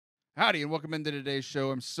Howdy, and welcome into today's show.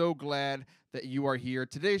 I'm so glad that you are here.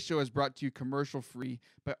 Today's show is brought to you commercial-free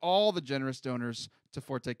by all the generous donors to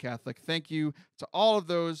Forte Catholic. Thank you to all of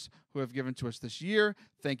those who have given to us this year.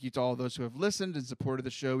 Thank you to all of those who have listened and supported the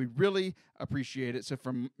show. We really appreciate it. So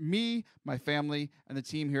from me, my family, and the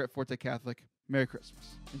team here at Forte Catholic, Merry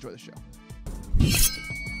Christmas. Enjoy the show.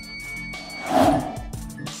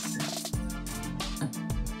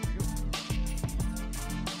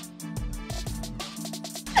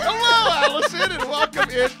 Hello, Allison, and welcome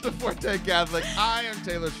into Forte Catholic. I am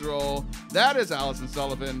Taylor Schroll. That is Allison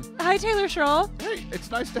Sullivan. Hi, Taylor Schroll. Hey, it's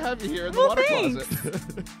nice to have you here in the water closet.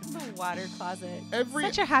 The water closet. Every-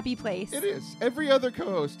 Such a happy place. It is. Every other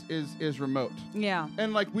co-host is remote. Yeah.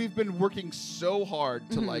 And like we've been working so hard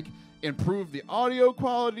to like improve the audio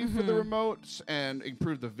quality for the remotes and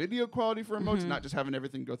improve the video quality for remotes, not just having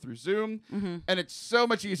everything go through Zoom. And it's so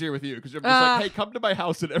much easier with you because you're just like, hey, come to my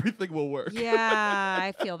house and everything will work. Yeah,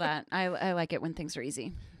 I feel that. I like it when things are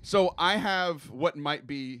easy. So I have what might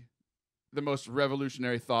be the most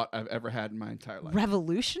revolutionary thought I've ever had in my entire life.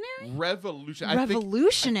 Revolutionary? Revolutionary.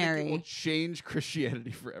 Revolutionary. I think it will change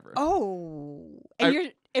Christianity forever. Oh.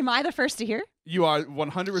 And am I the first to hear? You are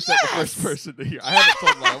 100% the first person to hear. I haven't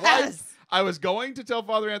told my wife. I was going to tell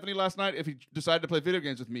Father Anthony last night if he decided to play video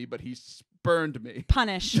games with me, but he spurned me.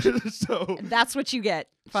 Punished. So that's what you get,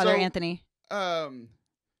 Father Anthony.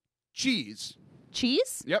 Cheese.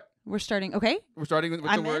 Cheese? Yep. We're starting. Okay. We're starting with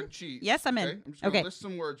the word cheese. Yes, I'm in. Okay? I'm just going to list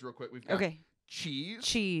some words real quick. We've got cheese.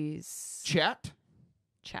 Cheese. Chat.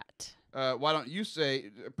 Chat. Why don't you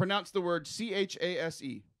pronounce the word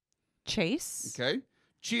C-H-A-S-E. Chase. Okay.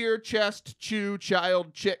 Cheer, chest, chew,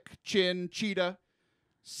 child, chick, chin, cheetah.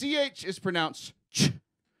 CH is pronounced ch.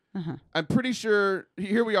 I'm pretty sure,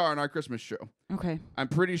 here we are on our Christmas show. Okay. I'm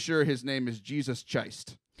pretty sure his name is Jesus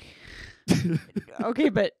Christ. Okay,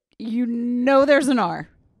 but you know there's an R.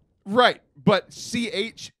 Right, but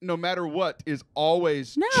CH, no matter what, is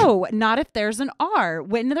always No, not if there's an R.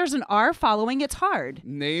 When there's an R following, it's hard.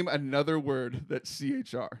 Name another word that's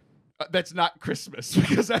CHR. That's not Christmas,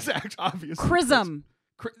 because that's actually obvious. Chrism.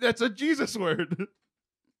 That's a Jesus word.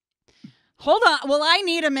 Hold on. Well, I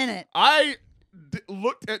need a minute. I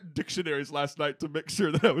looked at dictionaries last night to make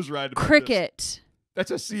sure that I was right about Cricket. This.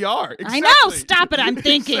 That's a CR. Exactly. I know. Stop it. I'm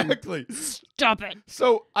thinking. Exactly. Stop it.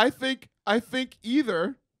 So I think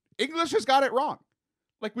either English has got it wrong.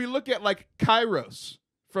 Like we look at like kairos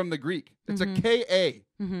from the Greek. It's a K-A.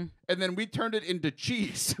 And then we turned it into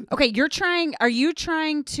cheese. Okay, are you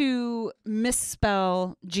trying to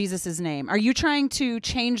misspell Jesus' name? Are you trying to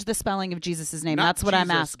change the spelling of Jesus' name? That's what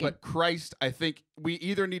I'm asking. But Christ, I think we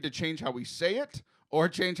either need to change how we say it or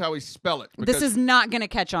change how we spell it. This is not going to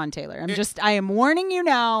catch on, Taylor. I am warning you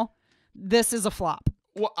now. This is a flop.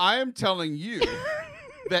 Well, I am telling you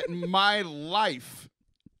that my life,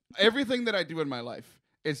 everything that I do in my life,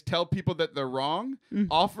 is tell people that they're wrong,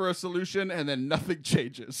 offer a solution, and then nothing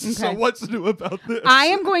changes. Okay. So what's new about this? I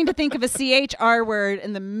am going to think of a CHR word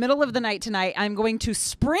in the middle of the night tonight. I'm going to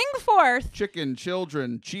spring forth. Chicken,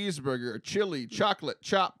 children, cheeseburger, chili, chocolate,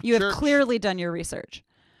 chop, You church. have clearly done your research.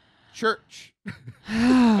 Church.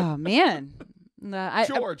 Oh, man.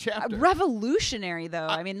 Chapter. Revolutionary, though.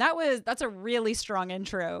 I mean, that's a really strong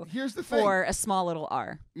intro. Here's the thing. For a small little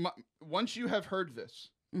R. Once you have heard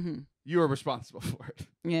this, you are responsible for it.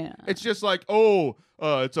 Yeah. It's just like,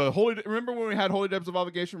 it's a holy. Remember when we had holy days of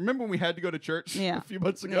obligation? Remember when we had to go to church a few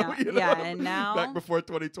months ago? Yeah, you know? and now back before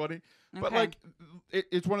 2020. Okay. But like,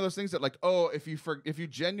 it's one of those things that like, if you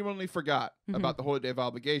genuinely forgot about the holy day of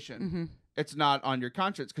obligation, it's not on your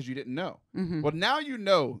conscience because you didn't know. Well, now you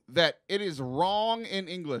know that it is wrong in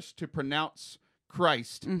English to pronounce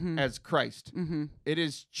Christ as Christ. It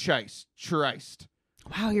is Christ.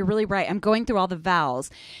 Wow, you're really right. I'm going through all the vowels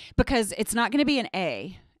because it's not going to be an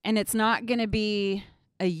A and it's not going to be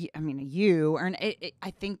a U or an A. I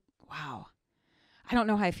think, wow. I don't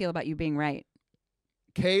know how I feel about you being right.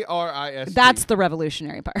 K-R-I-S-T. That's the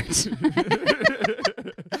revolutionary part.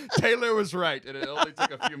 Taylor was right, and it only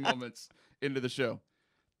took a few moments into the show.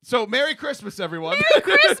 So, Merry Christmas, everyone. Merry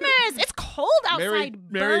Christmas! It's cold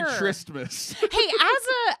outside. Merry Chhhhhristmas. Hey,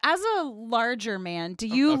 as a larger man, do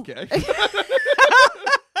you... Okay.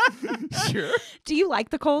 Sure. Do you like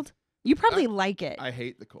the cold? You probably like it. I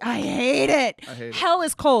hate the cold. I hate it. Hell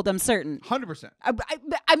is cold, I'm certain. 100%.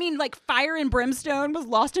 I mean, like fire and brimstone was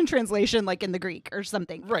lost in translation, like in the Greek or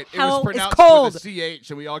something. Right. Hell it was pronounced is cold. with a CH,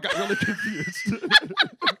 and we all got really confused.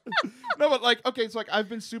 No, but like, okay, so like I've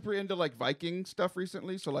been super into like Viking stuff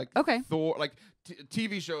recently. So like Thor, like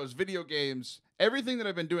TV shows, video games, everything that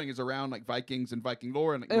I've been doing is around like Vikings and Viking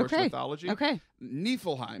lore and like Norse mythology. Okay.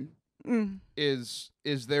 Niflheim is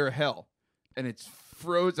their hell. and it's a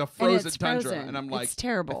frozen it's tundra, frozen. and I'm like, it's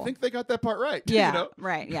terrible. I think they got that part right. Yeah, you know?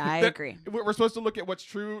 right. Yeah, I agree. We're supposed to look at what's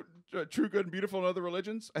true, good, and beautiful in other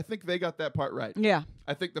religions. I think they got that part right. Yeah.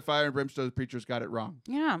 I think the fire and brimstone preachers got it wrong.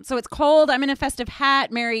 Yeah. So it's cold. I'm in a festive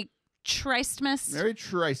hat. Merry Chhhhristmas. Merry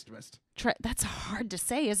Chhhhhristmas. That's hard to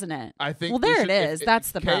say, isn't it? I think. Well, there it is.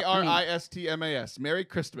 That's the Christmas. Merry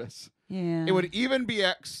Christmas. Yeah. It would even be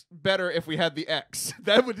better if we had the X.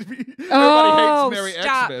 That would be. Oh, everybody hates Merry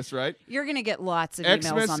stop. Xmas, right? You're gonna get lots of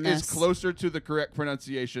emails on this. Xmas is closer to the correct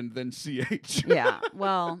pronunciation than CH. Yeah.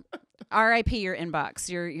 Well, R.I.P. your inbox.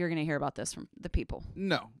 You're gonna hear about this from the people.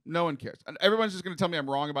 No one cares. And everyone's just gonna tell me I'm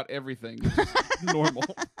wrong about everything. Which is normal.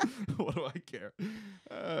 What do I care?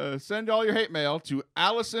 Send all your hate mail to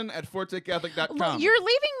Allison@ForteCatholic.com. Well, you're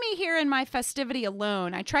leaving me here in my festivity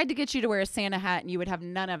alone. I tried to get you to wear a Santa hat, and you would have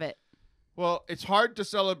none of it. Well, it's hard to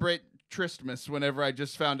celebrate Christmas whenever I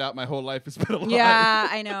just found out my whole life has been a lie. Yeah,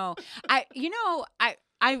 I know.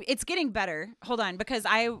 It's getting better. Hold on, because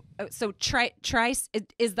trice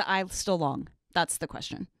is the I still long? That's the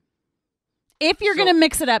question. If you're gonna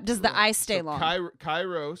mix it up, does the I stay long?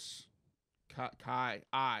 Kairos,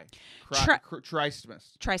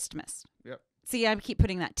 Christmas. Tristmas. Yep. See, I keep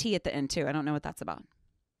putting that T at the end too. I don't know what that's about.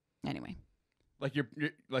 Anyway. Like you're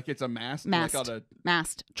like it's a mast. Mast. Like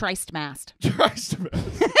mast. Trist mast. Trist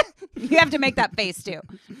mast. You have to make that face too.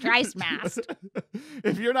 Trist mast.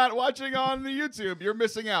 If you're not watching on the YouTube, you're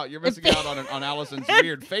missing out. You're missing out on Allison's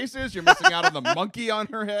weird faces. You're missing out on the monkey on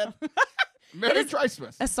her head. Merry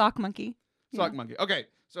Christmas. A sock monkey. Sock monkey. Okay.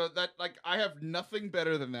 So that I have nothing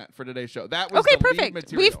better than that for today's show. That was okay, the perfect. Lead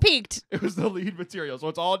material. We've peaked. It was the lead material, so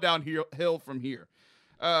it's all downhill from here.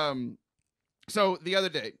 So the other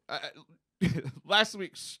day, last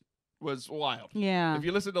week's was wild. Yeah. If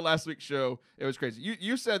you listened to last week's show, it was crazy.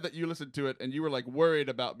 You said that you listened to it and you were like worried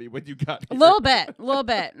about me when you got here. A little bit.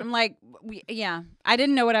 I'm like, I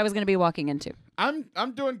didn't know what I was going to be walking into. I'm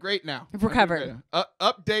doing great now. I've recovered.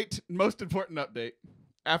 Update, most important update.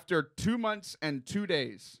 After 2 months and 2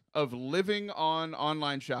 days of living on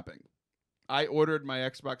online shopping, I ordered my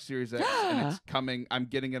Xbox Series X and it's coming. I'm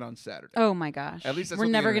getting it on Saturday. Oh my gosh. At least that's we're what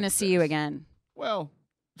the never going to internet see says. you again. Well,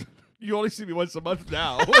 you only see me once a month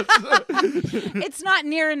now. It's not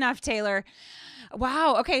near enough, Taylor.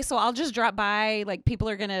 Wow. Okay, so I'll just drop by. Like, people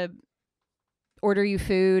are going to order you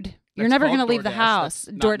food. You're never going to leave the house.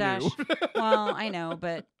 DoorDash. Well, I know,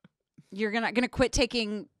 but you're gonna quit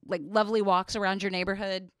taking like lovely walks around your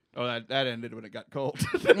neighborhood. Oh, that ended when it got cold.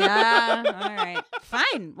 Yeah. All right.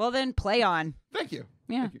 Fine. Well, then play on. Thank you.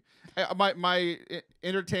 Yeah. Thank you. My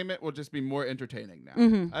entertainment will just be more entertaining now.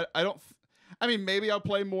 Mm-hmm. I don't. I mean, maybe I'll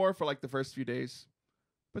play more for like the first few days,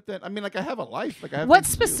 but then I mean, like I have a life. Like I have. What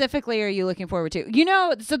specifically are you looking forward to? You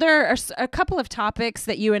know, so there are a couple of topics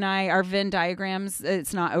that you and I are Venn diagrams.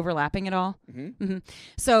 It's not overlapping at all. Mm-hmm. Mm-hmm.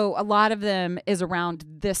 So a lot of them is around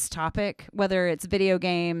this topic, whether it's video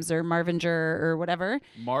games or Marvinger or whatever.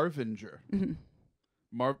 Marvinger.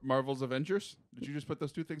 Mm-hmm. Marvel's Avengers. Did you just put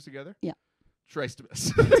those two things together? Yeah.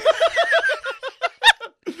 Christmas.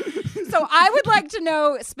 So I would like to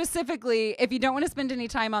know specifically, if you don't want to spend any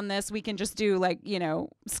time on this, we can just do like,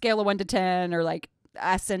 scale of 1 to 10 or like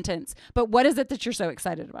a sentence. But what is it that you're so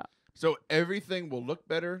excited about? So everything will look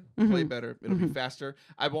better, play better. It'll be faster.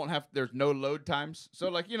 I won't have. There's no load times.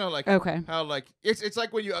 So okay. How it's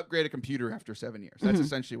like when you upgrade a computer after 7 years. That's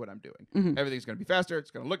essentially what I'm doing. Everything's going to be faster.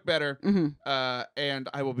 It's going to look better, and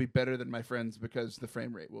I will be better than my friends because the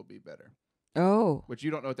frame rate will be better. Oh. Which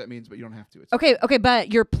you don't know what that means, but you don't have to. It's okay,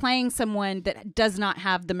 but you're playing someone that does not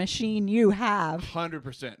have the machine you have.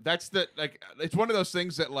 100%. That's it's one of those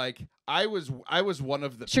things that I was one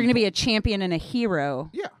of the. So you're going to be a champion and a hero.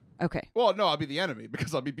 Yeah. Okay. Well, no, I'll be the enemy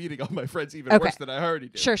because I'll be beating all my friends even worse than I already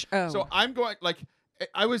did. Sure. Oh. So I'm going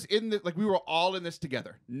I was in the we were all in this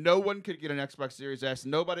together. No one could get an Xbox Series S.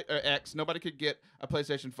 Nobody could get a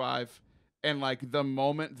PlayStation 5. And the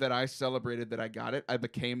moment that I celebrated that I got it, I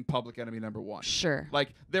became public enemy number 1. Sure.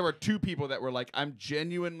 There were 2 people that were like, I'm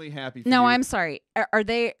genuinely happy for No, you. I'm sorry. Are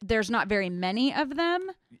they? There's not very many of them.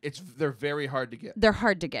 They're very hard to get. They're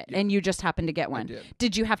hard to get, and you just happened to get one. I did.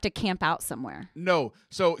 Did you have to camp out somewhere? No.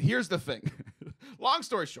 So here's the thing. Long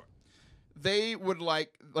story short, they would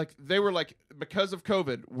they were like, because of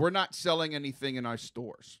COVID, we're not selling anything in our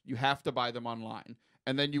stores. You have to buy them online,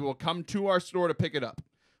 and then you will come to our store to pick it up,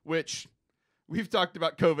 which. We've talked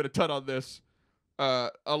about COVID a ton on this.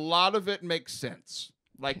 A lot of it makes sense.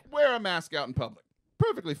 Wear a mask out in public.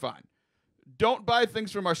 Perfectly fine. don't buy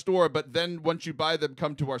things from our store, but then once you buy them,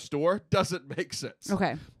 come to our store doesn't make sense.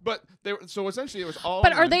 Okay. But so essentially it was all.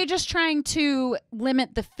 But are they just trying to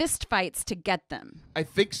limit the fist fights to get them? I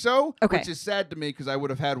think so. Okay. Which is sad to me because I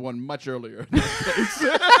would have had one much earlier.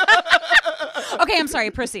 Okay, I'm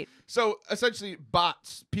sorry. Proceed. So essentially,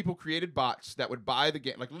 people created bots that would buy the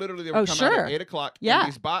game. Like literally, they would come out sure. at 8 o'clock. Yeah. And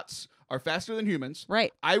these bots are faster than humans.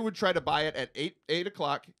 Right. I would try to buy it at 8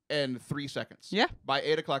 o'clock and 3 seconds. Yeah. By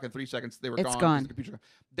 8 o'clock and 3 seconds, they were It's gone. gone. The computer.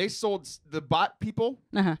 They sold the bot people.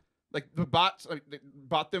 Like the bots, they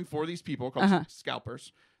bought them for these people called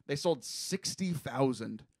scalpers. They sold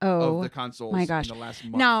 60,000 of the consoles my gosh. in the last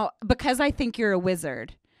month. Now, because I think you're a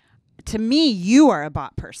wizard, to me, you are a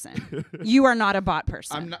bot person. You are not a bot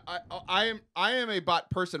person. I'm not. I am a bot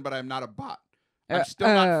person, but I'm not a bot. I'm still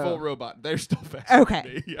not full robot. They're still fast.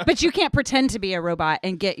 Okay. Yeah. But you can't pretend to be a robot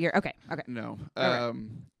and get your... Okay. No. Right.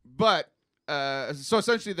 But so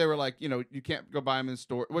essentially they were like, you can't go buy them in the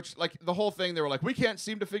store, which like the whole thing, they were like, we can't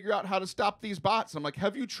seem to figure out how to stop these bots. I'm like,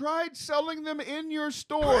 have you tried selling them in your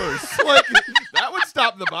stores? Like that would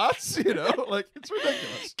stop the bots, like it's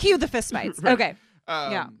ridiculous. Cue the fist fights. Right. Okay.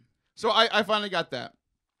 Yeah. So I finally got that.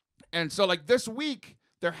 And so like this week,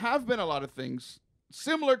 there have been a lot of things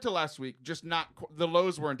similar to last week, just not, the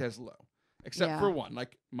lows weren't as low. Except for one,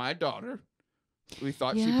 like my daughter, we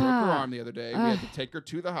thought she broke her arm the other day. We had to take her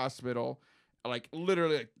to the hospital, like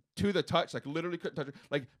literally like, to the touch, like literally couldn't touch her,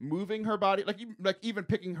 like moving her body, like even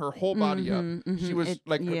picking her whole body up. She was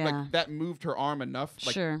like that moved her arm enough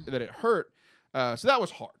like, that it hurt. So that was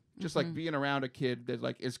hard. Just like being around a kid that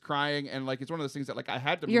like is crying and like it's one of those things that like I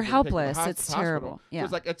had to. You're move her, helpless. Take her to It's hospital. terrible. Yeah. So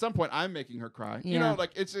it's like at some point I'm making her cry. Yeah.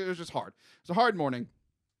 Like it was just hard. It's a hard morning.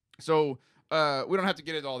 So we don't have to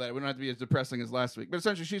get into all that. We don't have to be as depressing as last week. But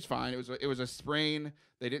essentially she's fine. It was a sprain.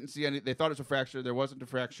 They didn't see any. They thought it was a fracture. There wasn't a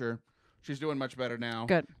fracture. She's doing much better now.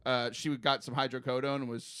 Good. She got some hydrocodone and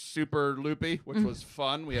was super loopy, which was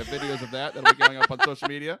fun. We have videos of that that'll be going up on social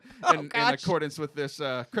media. In accordance with this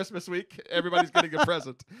Christmas week, everybody's getting a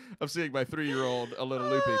present of seeing my 3-year-old a little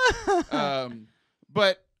loopy.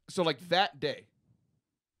 But so like that day,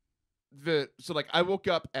 I woke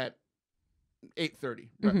up at 8:30,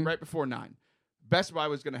 right before 9. Best Buy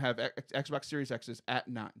was going to have Xbox Series X's at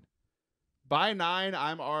 9. By 9,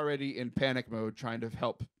 I'm already in panic mode trying to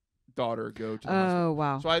help daughter go to the hospital. Oh,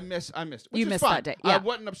 wow. So I missed it. You missed that day. Yeah. I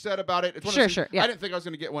wasn't upset about it. It's Sure. Yeah. I didn't think I was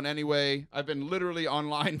going to get one anyway. I've been literally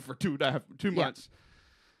online for 2 months.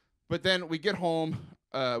 But then we get home.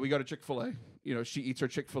 We go to Chick-fil-A. She eats her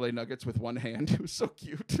Chick-fil-A nuggets with one hand. It was so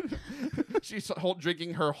cute. She's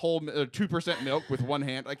drinking her whole 2% milk with one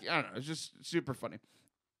hand. Like, I don't know. It's just super funny.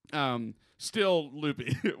 Still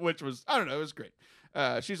loopy, which was, I don't know. It was great.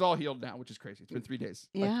 She's all healed now, which is crazy. It's been 3 days.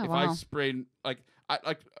 Yeah, if wow. I sprain,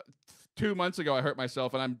 2 months ago, I hurt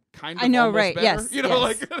myself, and I'm kind of I know, almost right? better.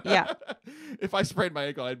 Yes. Yeah. If I sprained my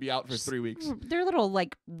ankle, I'd be out for 3 weeks. They're little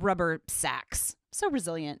like rubber sacks. So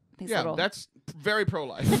resilient. That's very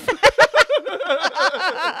pro-life.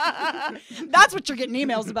 That's what you're getting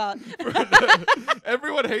emails about.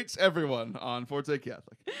 Everyone hates everyone on Forte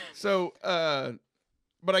Catholic. So,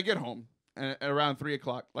 but I get home. And at around 3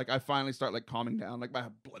 o'clock, like I finally start like calming down. Like my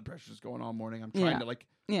blood pressure's going all morning. I'm trying to like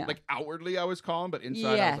outwardly I was calm, but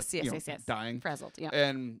inside I was like, dying, frazzled. Yeah.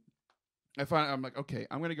 And I'm like, okay,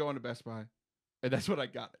 I'm gonna go into Best Buy, and that's what I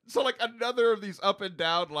got. So like another of these up and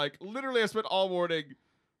down. Like literally, I spent all morning.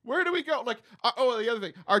 Where do we go? Like, the other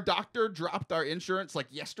thing, our doctor dropped our insurance like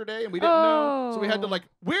yesterday, and we didn't know, so we had to like,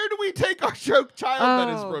 where do we take our child that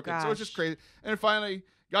is broken? Gosh. So it's just crazy. And finally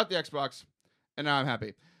got the Xbox, and now I'm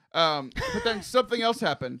happy. But then something else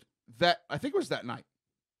happened that I think was that night.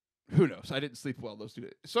 Who knows? I didn't sleep well those 2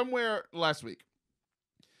 days. Somewhere last week,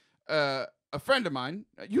 a friend of mine,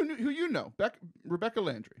 who you know, Rebecca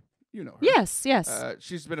Landry. You know her. Yes.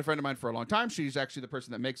 She's been a friend of mine for a long time. She's actually the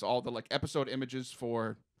person that makes all the like episode images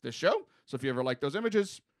for this show. So if you ever like those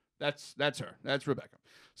images, that's her. That's Rebecca.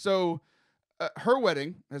 So her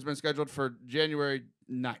wedding has been scheduled for January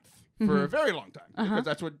 9th. For a very long time, because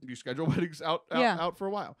that's what you schedule weddings out for a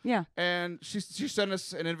while. Yeah. And she sent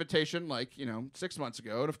us an invitation 6 months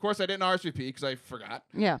ago, and of course I didn't RSVP because I forgot.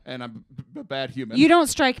 Yeah. And I'm a bad human. You don't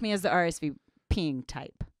strike me as the RSVPing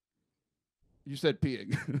type. You said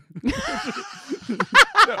peeing.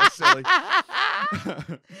 That was silly.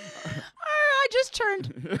 I just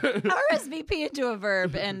turned RSVP into a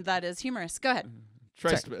verb, and that is humorous. Go ahead.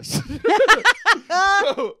 Christmas.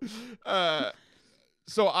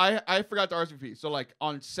 So I forgot to RSVP. So like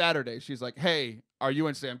on Saturday, she's like, "Hey, are you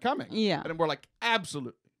and Sam coming?" Yeah. And we're like,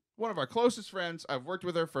 "Absolutely." One of our closest friends. I've worked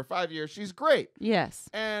with her for 5 years. She's great. Yes.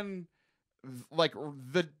 And like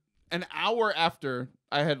the an hour after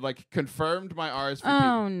I had like confirmed my RSVP,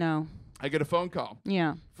 Oh no. I get a phone call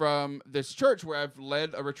from this church where I've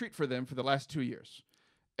led a retreat for them for the last 2 years.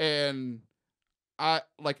 And I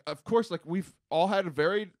of course, we've all had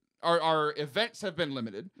our events have been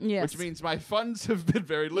limited, which means my funds have been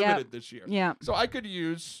very limited this year. Yeah. So I could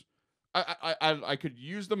use, I could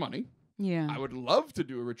use the money. Yeah. I would love to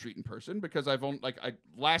do a retreat in person because I've only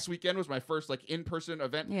last weekend was my first in-person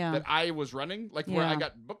event that I was running, where I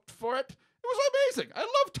got booked for it. It was amazing. I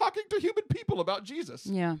love talking to human people about Jesus.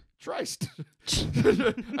 Yeah. Christ.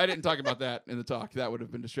 I didn't talk about that in the talk. That would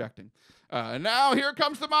have been distracting. And now here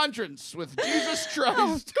comes the Montrance with Jesus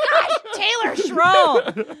Christ. Oh, God, Taylor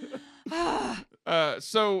Schroll.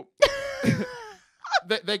 So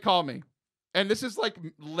they call me. And this is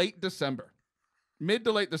late December. Mid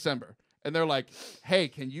to late December. And they're like, hey,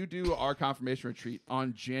 can you do our confirmation retreat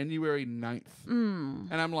on January 9th?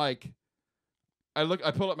 And I'm like,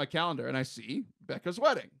 I pull up my calendar and I see Becca's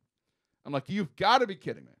wedding. I'm like, you've got to be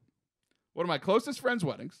kidding me. One of my closest friends'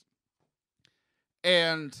 weddings.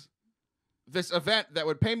 And this event that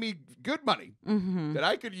would pay me good money that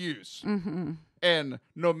I could use. And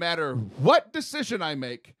no matter what decision I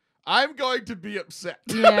make, I'm going to be upset.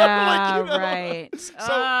 Yeah, right. So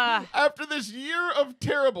after this year of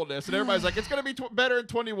terribleness, and everybody's like, it's going to be better in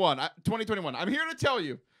 2021. I'm here to tell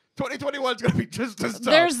you, 2021 is going to be just as tough.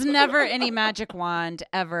 There's never any magic wand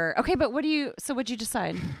ever. Okay, but what'd you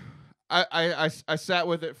decide? I sat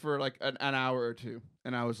with it for an hour or two,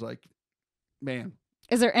 and I was like, man.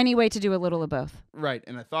 Is there any way to do a little of both? Right,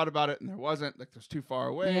 and I thought about it, and there wasn't. It was too far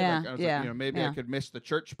away. Yeah, I was maybe I could miss the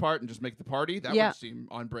church part and just make the party. That would seem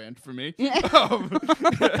on brand for me. Yeah.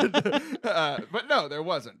 But no, there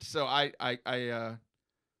wasn't. So I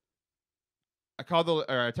called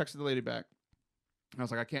I texted the lady back. I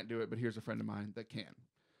was like, I can't do it, but here's a friend of mine that can,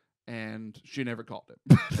 and she never called it.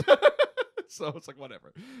 So it's like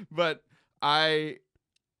whatever. But I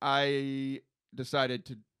decided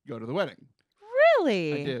to go to the wedding.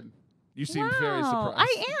 Really? I did. You seem very surprised.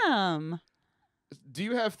 I am. Do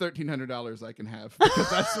you have $1,300 I can have? Because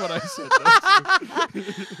that's what I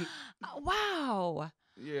said. Wow.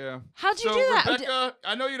 Yeah. How'd you do that? Rebecca,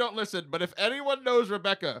 I know you don't listen, but if anyone knows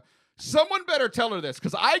Rebecca, someone better tell her this,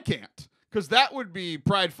 because I can't. Because that would be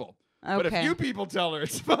prideful. Okay. But if you people tell her,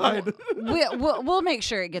 it's fine. We'll make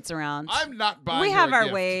sure it gets around. I'm not buying We have her a our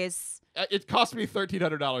gift. ways. It cost me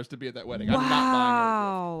 $1,300 to be at that wedding. Wow. I'm not buying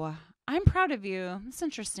her a gift. I'm proud of you. That's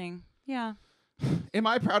interesting. Yeah. Am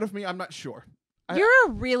I proud of me? I'm not sure. You're a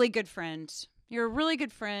really good friend. You're a really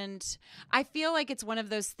good friend. I feel like it's one of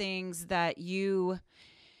those things that you're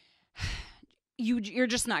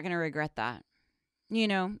just not going to regret that. You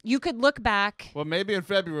know, you could look back. Well, maybe in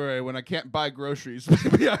February when I can't buy groceries,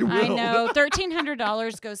 maybe I will. I know.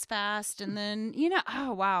 $1,300 goes fast. And then,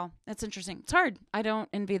 oh, wow. That's interesting. It's hard. I don't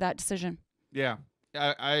envy that decision. Yeah.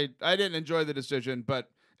 I didn't enjoy the decision, but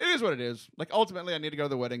it is what it is. Ultimately, I need to go to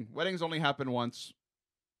the wedding. Weddings only happen once.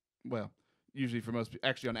 Well, usually for most people.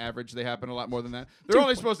 Actually, on average, they happen a lot more than that. They're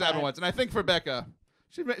only supposed to happen once. And I think for Becca,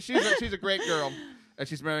 she's a great girl, and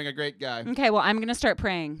she's marrying a great guy. Okay, well, I'm going to start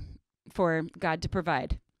praying for God to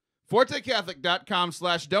provide.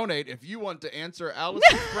 ForteCatholic.com/donate if you want to answer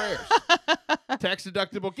Allison's prayers.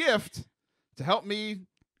 Tax-deductible gift to help me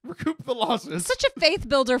recoup the losses. Such a faith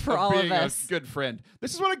builder for all of us. Being a good friend.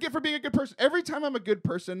 This is what I get for being a good person. Every time I'm a good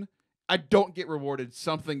person, I don't get rewarded.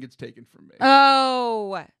 Something gets taken from me.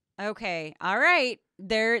 Oh, okay. All right.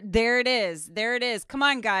 There it is. There it is. Come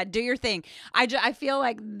on, God, do your thing. I feel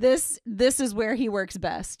like this is where he works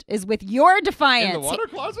best, is with your defiance. In the water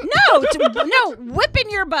closet? No, whipping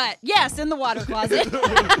your butt. Yes, in the water closet.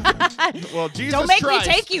 Well, Jesus Don't make Christ,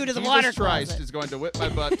 me take you to the water closet. Jesus Christ is going to whip my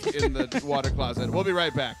butt in the water closet. We'll be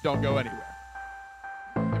right back. Don't go anywhere.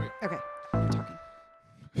 Okay, I'm talking.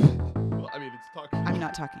 Well, I mean, it's talking. I'm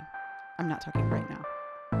not talking. I'm not talking right now.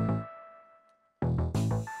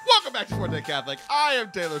 Welcome back to Forte Catholic. I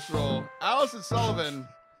am Taylor Schroll. Allison Sullivan,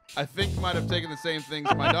 I think, might have taken the same things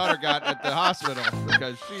my daughter got at the hospital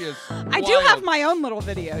because she is wild. I do have my own little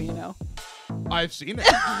video, I've seen it.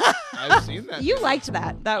 I've seen that. You liked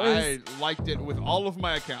that. That was. I liked it with all of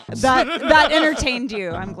my accounts. That entertained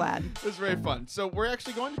you. I'm glad. It was very fun. So we're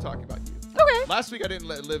actually going to talk about you. Okay. Last week I didn't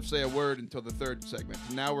let Liv say a word until the third segment.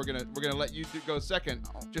 Now we're gonna let you go second,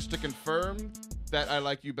 just to confirm that I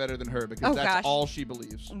like you better than her, because that's all she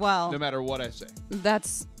believes. Well, no matter what I say. What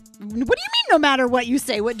do you mean? No matter what you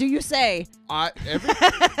say, what do you say?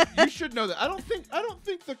 You should know that. I don't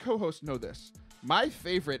think the co-hosts know this. My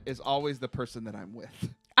favorite is always the person that I'm with.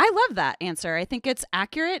 I love that answer. I think it's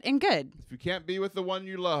accurate and good. If you can't be with the one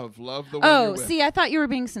you love the one you're with. See, I thought you were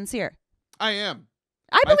being sincere. I am.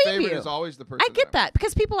 I My believe favorite you. is always the person. I get that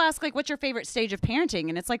because people ask like, "What's your favorite stage of parenting?"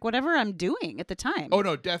 And it's like whatever I'm doing at the time. Oh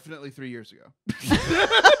no, definitely 3 years ago.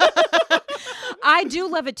 I do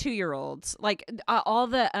love a 2-year-old. Like all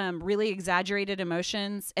the really exaggerated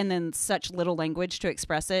emotions and then such little language to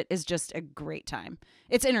express it is just a great time.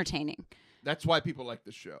 It's entertaining. That's why people like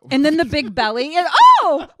this show. And then the big belly. And,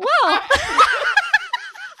 oh, well.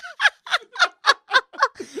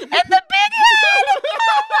 And the big head.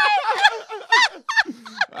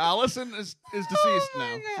 Allison is deceased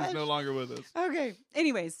now. gosh. She's no longer with us. Okay.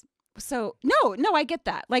 Anyways. So no, I get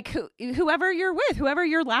that. Like whoever you're with, whoever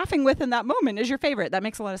you're laughing with in that moment is your favorite. That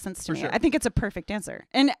makes a lot of sense to me. Sure. I think it's a perfect answer.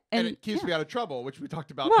 And it keeps me out of trouble, which we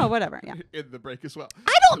talked about well, whatever, yeah. in the break as well.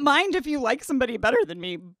 I don't mind if you like somebody better than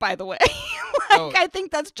me, by the way. I think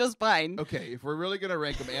that's just fine. Okay, if we're really going to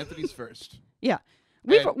rank them, Anthony's first. Yeah.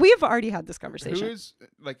 We've already had this conversation. Who is,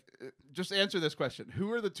 just answer this question. Who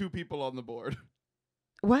are the 2 people on the board?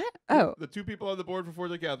 What? Oh. The 2 people on the board for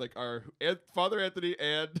Forte Catholic are Father Anthony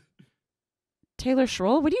and... Taylor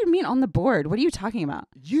Schroll? What do you mean on the board? What are you talking about?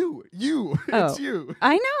 You. It's you.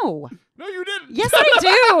 I know. No, you didn't. Yes, I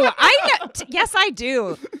do. Yes, I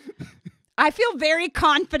do. I feel very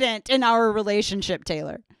confident in our relationship,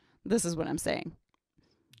 Taylor. This is what I'm saying.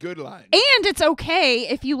 Good line. And it's okay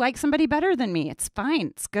if you like somebody better than me. It's fine.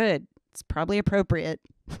 It's good. It's probably appropriate.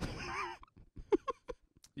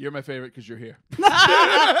 You're my favorite because you're here.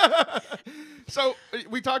 So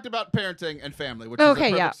we talked about parenting and family, which is a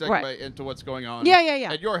perfect segue into what's going on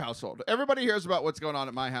at your household. Everybody hears about what's going on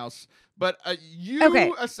at my house, but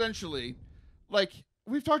you essentially, like,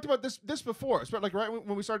 we've talked about this before, like right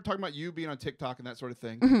when we started talking about you being on TikTok and that sort of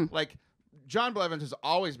thing. Mm-hmm. Like, John Blevins has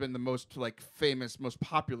always been the most famous, most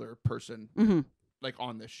popular person like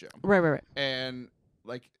on this show. Right. And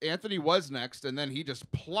like Anthony was next, and then he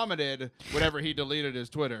just plummeted whenever he deleted his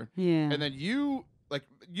Twitter. Yeah. And then you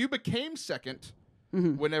became second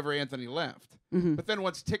whenever Anthony left. Mm-hmm. But then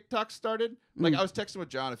once TikTok started, like I was texting with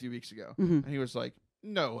John a few weeks ago, and he was like,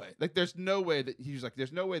 "No way! Like, there's no way that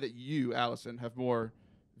there's no way that you, Allison, have more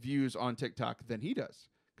views on TikTok than he does."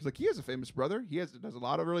 Because like he has a famous brother, does a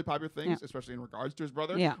lot of really popular things, especially in regards to his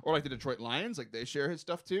brother. Yeah. Or like the Detroit Lions, like they share his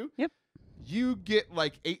stuff too. Yep. You get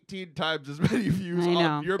like 18 times as many views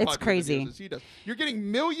on your it's crazy videos as he does. You're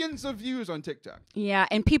getting millions of views on TikTok. Yeah,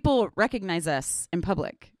 and people recognize us in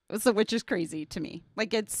public, which is crazy to me.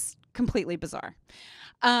 Like, it's completely bizarre.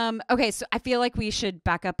 Okay, so I feel like we should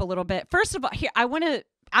back up a little bit. First of all, here I want to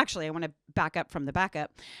back up from the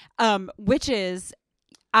backup, which is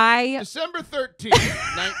December 13th,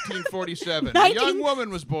 1947. A young woman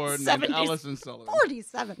was born named Allison Sullivan.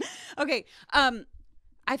 47. Okay.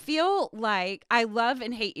 I feel like I love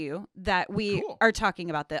and hate you that we are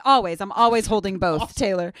talking about this. I'm always holding both, awesome.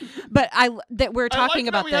 Taylor. But that we're talking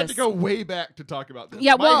about this. We had to go way back to talk about this.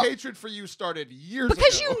 Yeah, my hatred for you started years ago.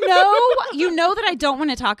 Because you know that I don't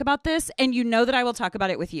want to talk about this, and you know that I will talk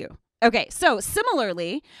about it with you. Okay, so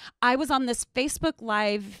similarly, I was on this Facebook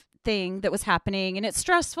Live thing that was happening, and it's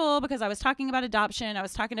stressful because I was talking about adoption, I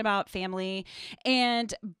was talking about family,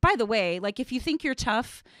 and by the way, like, if you think you're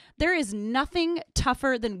tough, there is nothing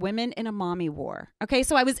tougher than women in a mommy war. Okay,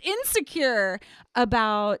 so I was insecure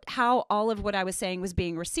about how all of what I was saying was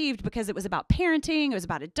being received because it was about parenting, it was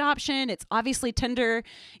about adoption. It's obviously tender,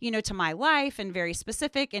 to my life and very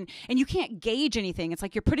specific, and you can't gauge anything. It's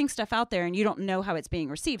like you're putting stuff out there and you don't know how it's being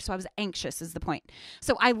received. So I was anxious is the point.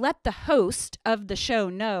 So I let the host of the show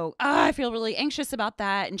know, I feel really anxious about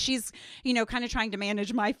that. And she's, kind of trying to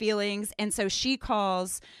manage my feelings. And so she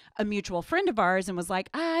calls a mutual friend of ours and was like,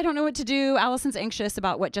 I don't know what to do. Allison's anxious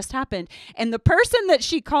about what just happened. And the person that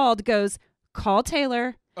she called goes, call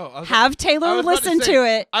Taylor. Have Taylor listen to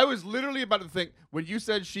it. I was literally about to think, when you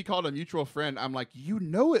said she called a mutual friend, I'm like,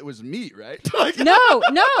 it was me, right? No,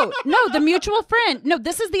 the mutual friend. No,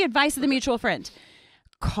 this is the advice of the mutual friend.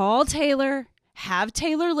 Call Taylor. Have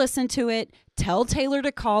Taylor listen to it. Tell Taylor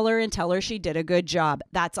to call her and tell her she did a good job.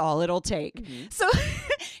 That's all it'll take. Mm-hmm. So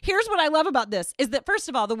here's what I love about this is that, first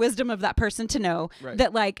of all, the wisdom of that person to know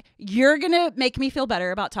that, like, you're going to make me feel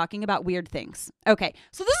better about talking about weird things. Okay.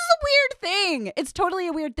 So this is a weird thing. It's totally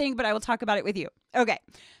a weird thing, but I will talk about it with you. Okay.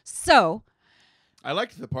 So I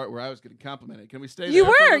liked the part where I was getting complimented. Can we stay there? You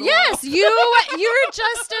were, yes. You're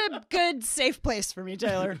just a good, safe place for me,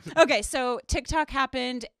 Taylor. Okay, so TikTok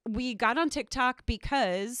happened. We got on TikTok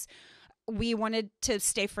because we wanted to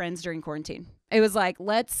stay friends during quarantine. It was like,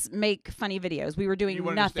 let's make funny videos. We were doing you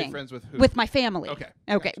wanted nothing. To stay friends with who? With my family. Okay,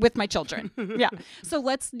 gotcha. With my children. Yeah. So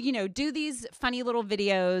let's, do these funny little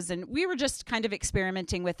videos, and we were just kind of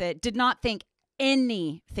experimenting with it. Did not think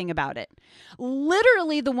anything about it.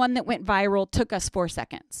 Literally, the one that went viral took us 4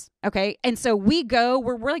 seconds. Okay. And so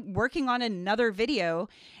we're like working on another video.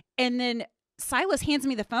 And then Silas hands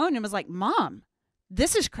me the phone and was like, Mom,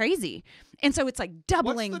 this is crazy. And so it's like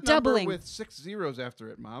doubling. What's the number with 6 zeros after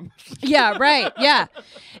it, Mom? Yeah, right. Yeah.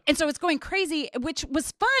 And so it's going crazy, which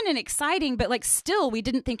was fun and exciting, but like still we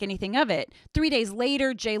didn't think anything of it. 3 days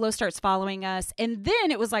later, J-Lo starts following us. And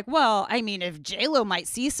then it was like, well, I mean, if J-Lo might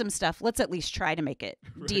see some stuff, let's at least try to make it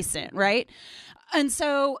decent, right? And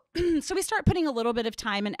so we start putting a little bit of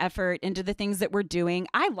time and effort into the things that we're doing.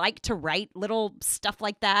 I like to write little stuff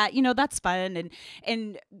like that. You know, that's fun.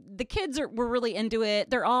 And the kids were really into it.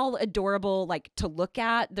 They're all adorable, like to look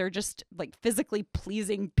at. They're just like physically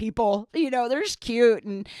pleasing people. You know, they're just cute.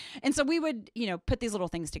 And so we would, you know, put these little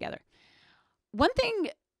things together. One thing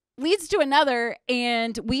leads to another,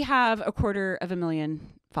 and we have 250,000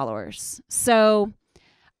 followers. So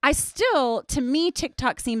to me,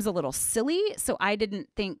 TikTok seems a little silly, so I didn't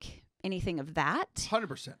think anything of that.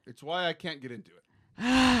 100%. It's why I can't get into it.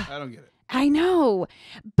 I don't get it. I know,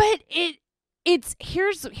 but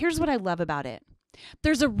here's what I love about it.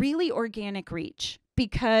 There's a really organic reach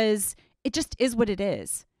because it just is what it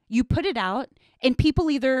is. You put it out, and people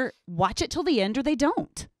either watch it till the end or they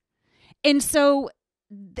don't. And so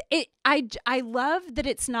I love that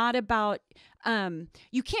it's not about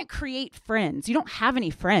you can't create friends. You don't have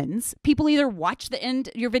any friends. People either watch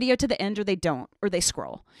your video to the end or they don't, or they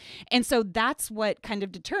scroll. And so that's what kind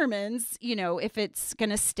of determines, you know, if it's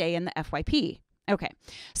going to stay in the FYP. Okay.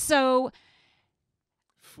 So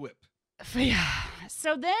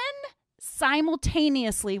So then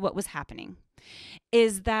simultaneously what was happening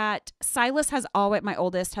is that Silas my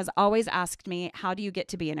oldest has always asked me, how do you get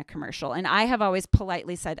to be in a commercial? And I have always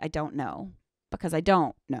politely said, I don't know. Because I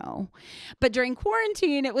don't know. But during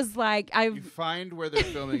quarantine, it was like you find where they're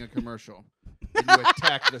filming a commercial and you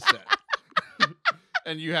attack the set.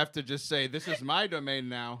 And you have to just say, this is my domain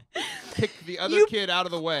now. Kick the other kid out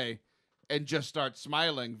of the way and just start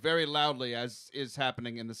smiling very loudly, as is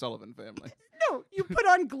happening in the Sullivan family. No, you put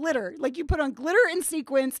on glitter. Like you put on glitter in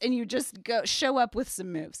sequence and you just show up with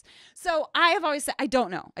some moves. So I have always said, I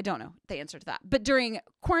don't know the answer to that. But during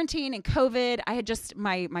quarantine and COVID, I had just,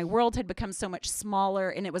 my world had become so much smaller,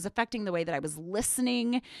 and it was affecting the way that I was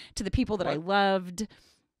listening to the people that I loved.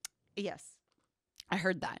 Yes. I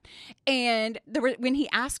heard that. And when he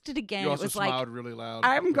asked it again, you also it was smiled like, really loud.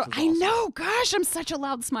 awesome. I know. Gosh, I'm such a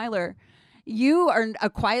loud smiler. You are a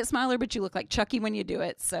quiet smiler, but you look like Chucky when you do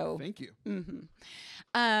it. So thank you.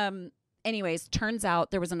 Mm-hmm. Anyways, turns out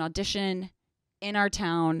there was an audition in our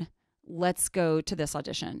town. Let's go to this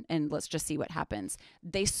audition and let's just see what happens.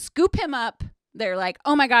 They scoop him up. They're like,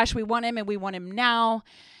 oh my gosh, we want him, and we want him now.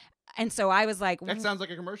 And so I was like, that sounds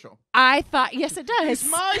like a commercial. I thought, yes, it does. It's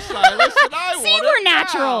my Silas, and I See, want we're it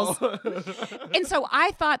naturals. And so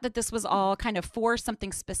I thought that this was all kind of for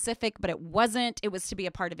something specific, but it wasn't. It was to be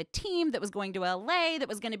a part of a team that was going to LA, that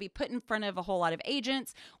was going to be put in front of a whole lot of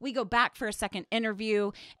agents. We go back for a second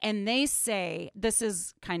interview, and they say, this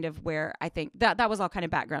is kind of where I think that was all kind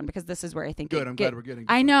of background, because this is where I think good. I'm glad we're getting.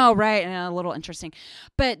 I know, right? And a little interesting,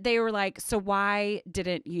 but they were like, so why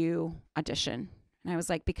didn't you audition? And I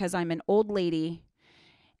was like, because I'm an old lady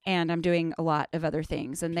and I'm doing a lot of other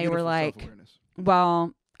things. And they were like,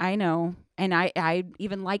 well, I know. And I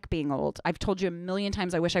even like being old. I've told you a million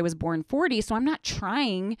times I wish I was born 40, so I'm not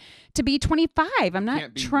trying to be 25. I'm not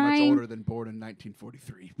can't be trying. Much older than born in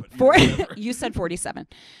 1943. But you said 47.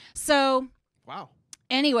 So wow.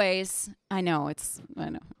 Anyways, I know it's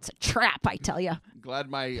a trap, I tell you.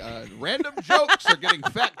 Glad my random jokes are getting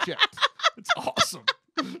fact checked. It's awesome.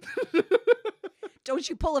 Don't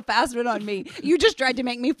you pull a fast one on me. You just tried to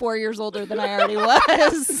make me 4 years older than I already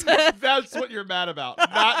was. That's what you're mad about,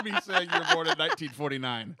 not me saying you were born in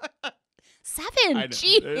 1949. 7. I know.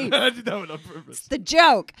 Jeez. I did that on purpose. It's the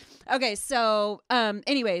joke. Okay, so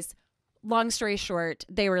anyways, long story short,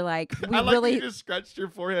 they were like, we really you just scratched your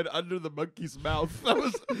forehead under the monkey's mouth.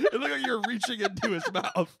 It looked like you're reaching into his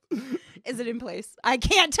mouth. Is it in place? I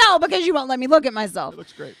can't tell because you won't let me look at myself. It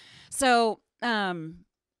looks great. So,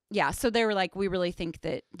 yeah, so they were like, we really think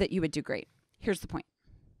that you would do great. Here's the point.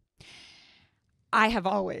 I have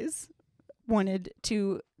always wanted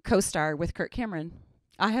to co-star with Kirk Cameron.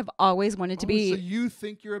 I have always wanted to be. So you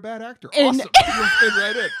think you're a bad actor? Awesome. You fit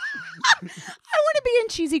right in. I want to be in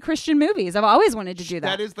cheesy Christian movies. I've always wanted to do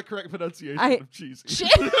that. That is the correct pronunciation of cheesy.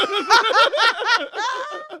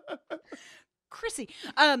 Chrissy.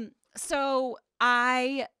 So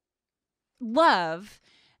I love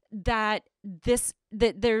that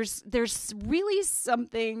there's really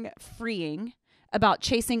something freeing about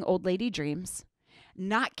chasing old lady dreams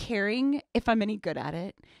not caring if I'm any good at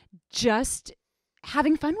it, just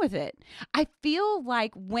having fun with it. I feel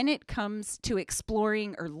like when it comes to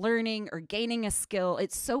exploring or learning or gaining a skill,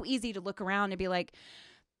 it's so easy to look around and be like,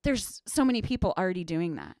 there's so many people already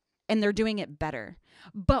doing that and they're doing it better.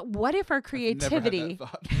 But what if our creativity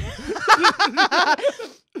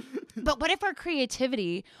But what if our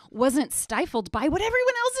creativity wasn't stifled by what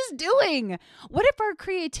everyone else is doing? What if our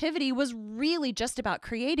creativity was really just about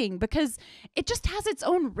creating? Because it just has its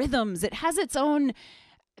own rhythms. It has its own,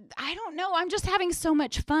 I don't know. I'm just having so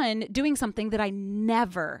much fun doing something that I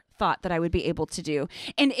never thought that I would be able to do.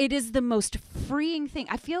 And it is the most freeing thing.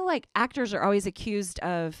 I feel like actors are always accused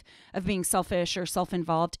of being selfish or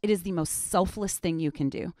self-involved. It is the most selfless thing you can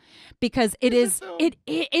do, because it is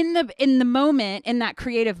in the moment, in that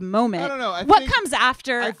creative moment. I don't know. What comes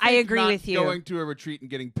after? I agree not with you. Going to a retreat and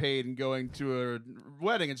getting paid and going to a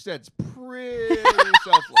wedding instead is pretty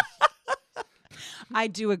selfless. I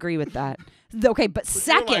do agree with that. Okay, but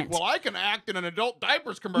second... You're like, well, I can act in an adult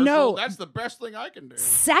diapers commercial. No. That's the best thing I can do.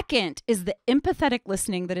 Second is the empathetic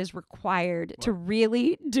listening that is required to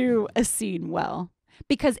really do a scene well.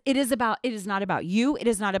 Because it is not about you. It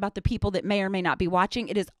is not about the people that may or may not be watching.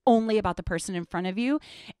 It is only about the person in front of you.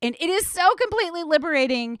 And it is so completely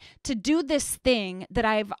liberating to do this thing that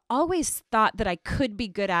I've always thought that I could be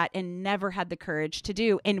good at and never had the courage to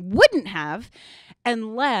do, and wouldn't have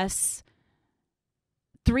unless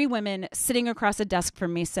 3 women sitting across a desk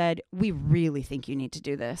from me said, we really think you need to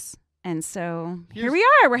do this. And so here we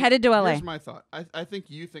are. We're headed to LA. Here's my thought. I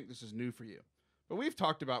think you think this is new for you. But we've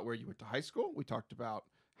talked about where you went to high school. We talked about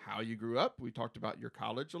how you grew up. We talked about your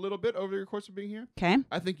college a little bit over your course of being here. Okay.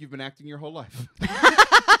 I think you've been acting your whole life.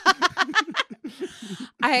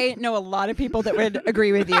 I know a lot of people that would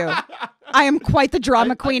agree with you. I am quite the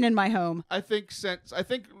drama queen in my home. I think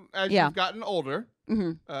as you've gotten older,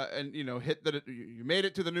 mm-hmm. And you made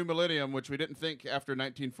it to the new millennium, which we didn't think after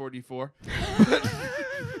 1944.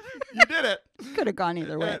 You did it. Could have gone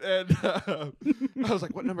either way. And I was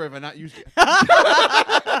like, what number have I not used yet?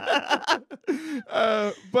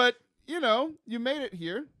 But you made it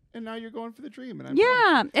here, and now you're going for the dream. And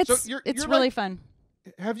it's really fun.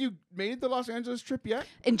 Have you made the Los Angeles trip yet?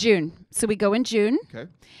 In June. So we go in June. Okay.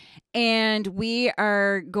 And we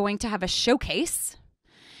are going to have a showcase.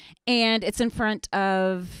 And it's in front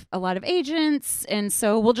of a lot of agents. And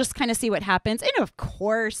so we'll just kind of see what happens. And of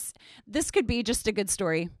course, this could be just a good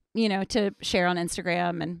story, to share on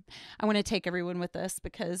Instagram. And I want to take everyone with us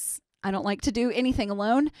because I don't like to do anything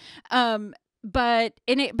alone. But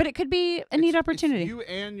it could be a neat opportunity. It's you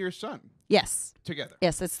and your son. Yes. Together.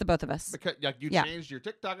 Yes, it's the both of us. Because you changed your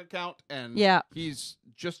TikTok account, and he's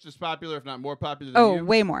just as popular, if not more popular than you. Oh,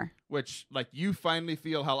 way more. Which, you finally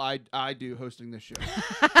feel how I do hosting this show.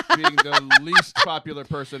 Being the least popular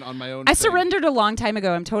person on my own I surrendered a long time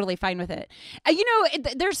ago. I'm totally fine with it.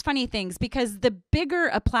 There's funny things, because the bigger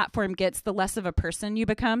a platform gets, the less of a person you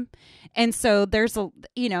become. And so there's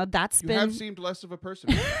you have seemed less of a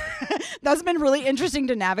person. That's been really interesting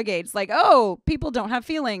to navigate. It's like, people don't have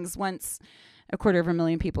feelings once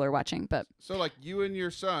 250,000 people are watching. But so you and your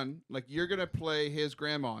son, you're going to play his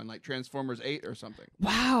grandma in Transformers 8 or something.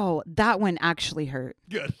 Wow. That one actually hurt.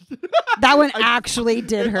 Good. That one actually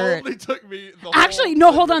did hurt. It only took me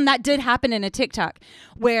hold on. That did happen in a TikTok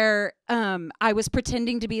where I was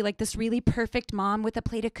pretending to be this really perfect mom with a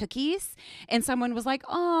plate of cookies. And someone was like,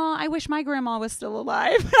 oh, I wish my grandma was still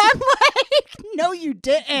alive. And I'm like, no, you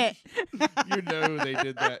didn't. They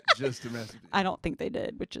did that just to mess with you. I don't think they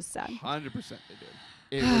did, which is sad. 100% they did.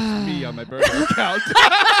 It was me on my burner account.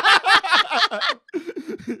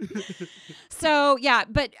 So,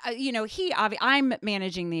 but, I'm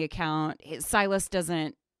managing the account. Silas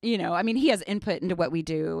doesn't, he has input into what we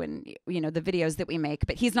do and, the videos that we make,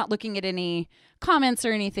 but he's not looking at any comments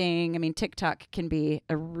or anything. TikTok can be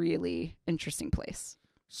a really interesting place.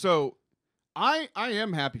 So I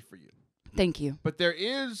am happy for you. Thank you. But there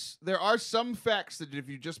are some facts that if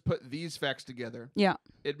you just put these facts together,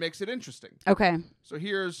 it makes it interesting. Okay. So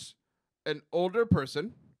here's an older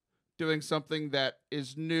person doing something that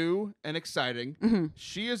is new and exciting. Mm-hmm.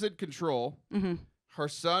 She is in control. Mm-hmm. Her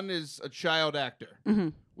son is a child actor. Mm-hmm.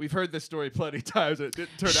 We've heard this story plenty of times, and it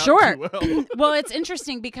didn't turn out too well. Well, it's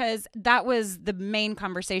interesting because that was the main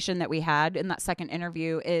conversation that we had in that second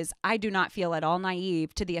interview is I do not feel at all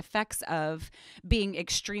naive to the effects of being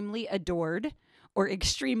extremely adored or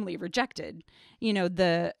extremely rejected.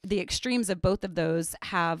 The extremes of both of those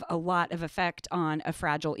have a lot of effect on a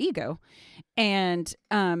fragile ego. And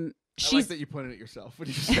I like that you pointed at yourself when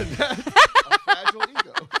you said that. fragile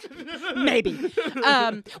ego. Maybe. Well,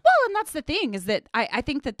 and that's the thing is that I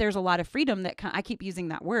think that there's a lot of freedom that I keep using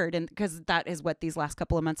that word, and because that is what these last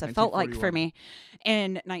couple of months have felt like for me.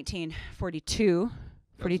 In 1942,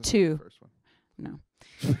 42. First one. No.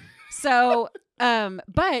 So,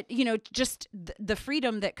 but just the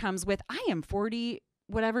freedom that comes with I am 40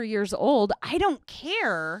 whatever years old. I don't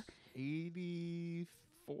care.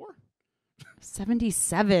 84.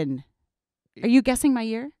 77. Are you guessing my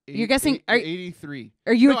year? You're guessing 83.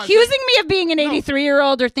 Are you accusing me of being an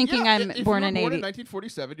 83-year-old or thinking I'm born in 80? Born in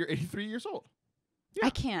 1947, you're 83 years old. Yeah. I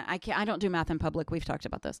can't. I don't do math in public. We've talked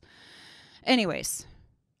about this. Anyways,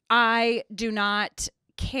 I do not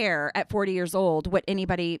care at 40 years old what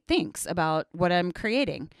anybody thinks about what I'm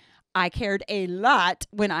creating. I cared a lot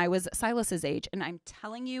when I was Silas's age, and I'm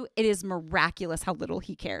telling you, it is miraculous how little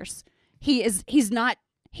he cares. He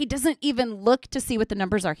doesn't even look to see what the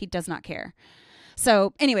numbers are. He does not care.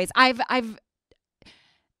 So anyways, I've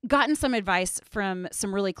gotten some advice from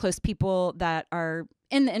some really close people that are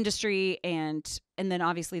in the industry and then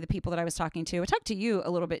obviously the people that I was talking to. I talked to you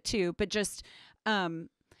a little bit too, but just, a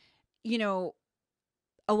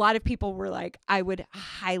lot of people were like, I would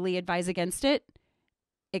highly advise against it,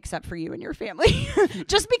 except for you and your family,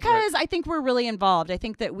 just because I think we're really involved. I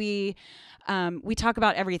think that we talk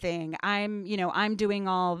about everything. I'm doing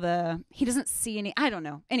all he doesn't see any, I don't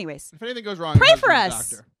know. Anyways. If anything goes wrong, pray for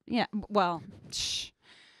us. Doctor. Yeah. Well,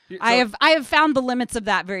 I have found the limits of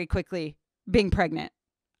that very quickly being pregnant.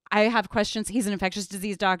 I have questions. He's an infectious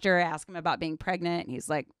disease doctor. I ask him about being pregnant and he's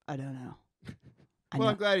like, I don't know. Well,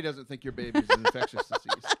 I'm glad he doesn't think your baby's an infectious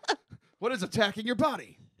disease. What is attacking your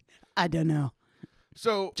body? I don't know.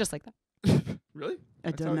 So just like that. Really?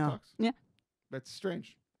 I don't know. Yeah. That's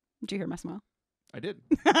strange. Did you hear my smile? I did.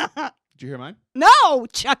 Did you hear mine? No,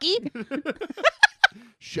 Chucky.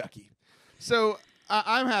 Shucky. So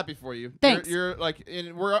I'm happy for you. Thanks. You're like,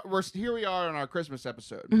 we're here. We are on our Christmas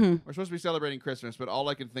episode. Mm-hmm. We're supposed to be celebrating Christmas, but all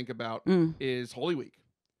I can think about is Holy Week.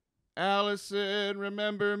 Allison,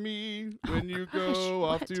 remember me when you go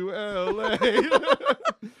off to L.A.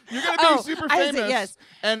 You're gonna be super famous. Yes.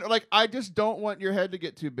 And I just don't want your head to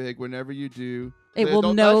get too big whenever you do. It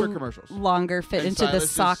will no longer fit and into the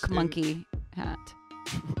Silas sock monkey hat.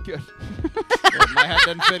 Good. Well, my hat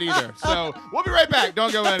doesn't fit either. So we'll be right back.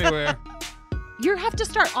 Don't go anywhere. You have to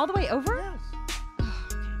start all the way over? Yes. Oh,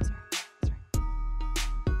 okay, I'm sorry.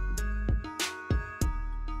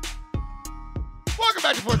 Welcome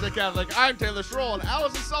back to Forte Catholic. I'm Taylor Schroll, and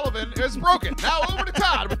Allison Sullivan is broken. Now over to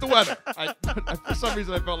Todd with the weather. For some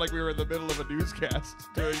reason, I felt like we were in the middle of a newscast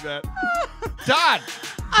doing that. Todd!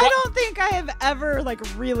 I don't think I have ever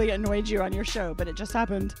really annoyed you on your show, but it just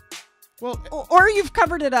happened. Well, or you've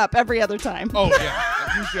covered it up every other time. Oh,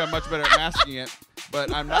 yeah. Usually I'm much better at masking it,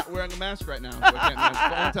 but I'm not wearing a mask right now. So I can't mask.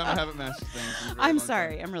 The only time I haven't masked things. I'm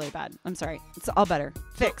sorry. I'm really bad. I'm sorry. It's all better.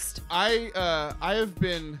 Fixed. So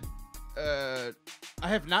I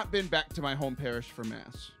have not been back to my home parish for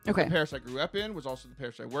Mass. Okay. The parish I grew up in was also the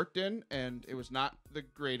parish I worked in, and it was not the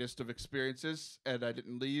greatest of experiences, and I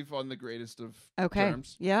didn't leave on the greatest of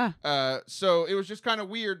terms. Yeah. So it was just kind of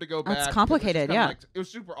weird to go back. It's complicated, yeah. It was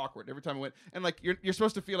super awkward every time I went. And you're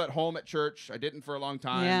supposed to feel at home at church. I didn't for a long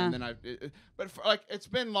time. Yeah. And then it's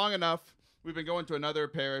been long enough. We've been going to another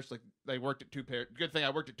parish. They worked at two parishes. Good thing I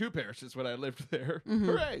worked at two parishes when I lived there. Mm-hmm.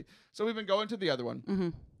 Hooray. So we've been going to the other one. Mm-hmm.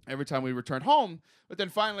 Every time we returned home. But then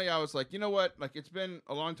finally I was like, you know what? It's been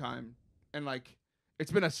a long time. And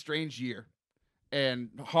it's been a strange year. And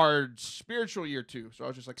hard spiritual year too. So I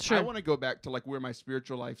was just like, sure. I want to go back to where my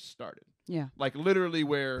spiritual life started. Yeah. Literally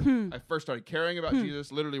where I first started caring about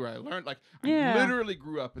Jesus, literally where I learned. I literally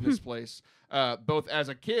grew up in this place, both as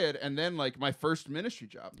a kid and then my first ministry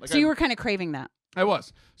job. So you were kind of craving that. I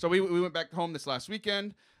was. So we went back home this last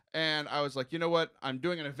weekend. And I was like, you know what? I'm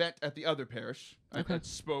doing an event at the other parish. Okay. I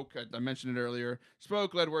spoke. I mentioned it earlier.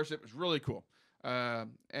 Spoke, led worship. It was really cool.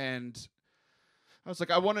 And I was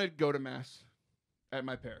like, I want to go to Mass at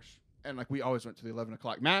my parish. And we always went to the 11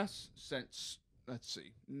 o'clock Mass since, let's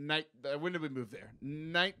see, when did we move there?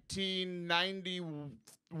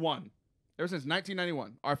 1991. Ever since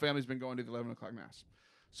 1991, our family's been going to the 11 o'clock Mass.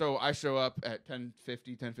 So I show up at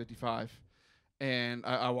 10:50, 10:55, and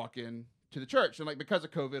I walk in to the church, and because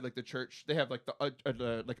of COVID, the church, they have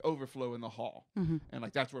the overflow in the hall, and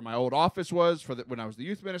that's where my old office was when I was the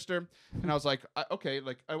youth minister. And I was like, okay,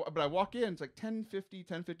 but I walk in, it's 10:50,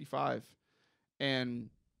 10:55, and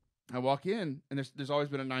I walk in, and there's always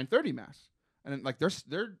been a 9:30 Mass, and then they're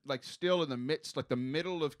still in the midst, the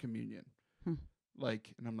middle of communion, and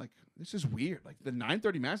I'm like, this is weird. The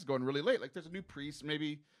 9:30 Mass is going really late. There's a new priest,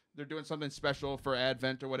 maybe they're doing something special for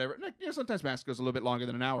Advent or whatever. And, sometimes Mass goes a little bit longer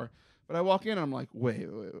than an hour. But I walk in and I'm like, wait.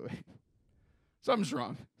 Something's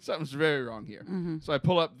wrong. Something's very wrong here. So I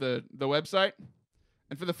pull up the website,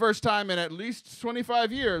 and for the first time in at least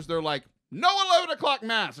 25 years, they're like, no 11 o'clock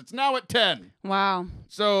mass. It's now at 10. Wow.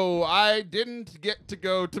 So I didn't get to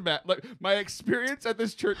go to mass. Like, my experience at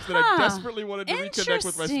this church that I desperately wanted to reconnect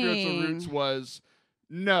with my spiritual roots was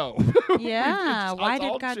no. Yeah. Why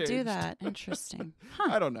all did God do changed. that? Interesting.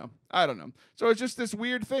 I don't know. So it's just this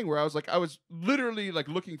weird thing where I was literally like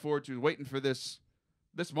looking forward to, waiting for this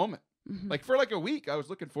moment. Like for like a week, I was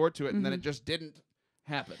looking forward to it, and then it just didn't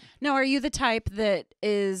happen. Now, are you the type that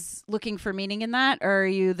is looking for meaning in that, or are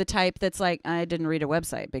you the type that's like, I didn't read a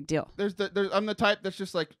website, big deal? I'm the type that's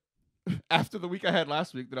just like, after the week I had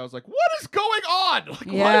last week, that I was like, what is going on? Like,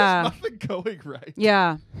 Yeah. why is nothing going right?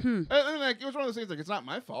 Yeah. And like, it was one of those things, like, it's not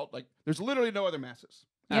my fault. Like, there's literally no other masses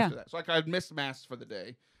after that. So like, I missed mass for the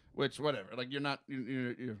day, which whatever. Like, you're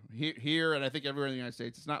here, and I think everywhere in the United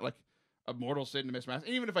States, it's not like a mortal sin to miss mass.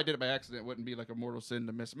 Even if I did it by accident, it wouldn't be like a mortal sin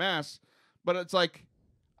to miss mass. But it's like,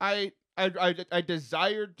 I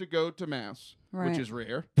desired to go to mass, which is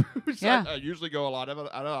rare. So I usually go a lot out of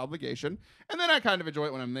obligation, and then I kind of enjoy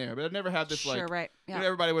it when I'm there. But I've never had this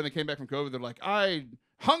everybody when they came back from COVID, they're like, I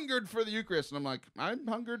hungered for the Eucharist, and I'm like, I'm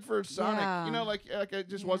hungered for Sonic. Yeah. You know, like it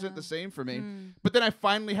just wasn't the same for me. But then I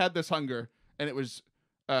finally had this hunger, and it was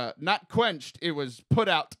not quenched; it was put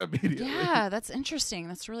out immediately. Yeah, that's interesting.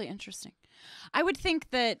 That's really interesting. I would think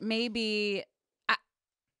that maybe.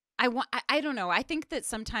 I don't know. I think that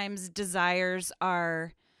sometimes desires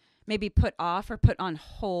are maybe put off or put on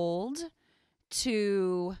hold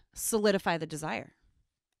to solidify the desire.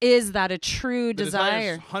 Is that a true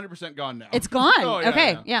desire? The desire's 100% gone now. It's gone. Oh, yeah,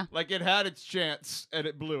 okay. Yeah. Like it had its chance and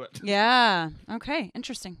it blew it. Yeah. Okay.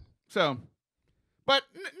 Interesting. So, but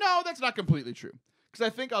no, that's not completely true. Because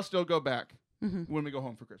I think I'll still go back when we go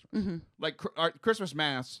home for Christmas. Like our Christmas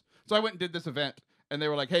Mass. So I went and did this event. And they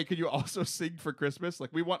were like, hey, could you also sing for Christmas?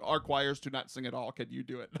 Like, we want our choirs to not sing at all. Can you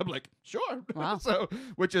do it? I'm like, sure. Wow. So,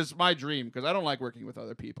 which is my dream, because I don't like working with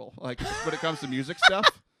other people. Like, when it comes to music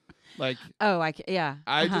stuff, like, I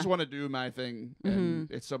just want to do my thing, and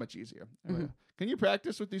it's so much easier. Can you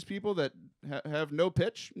practice with these people that have no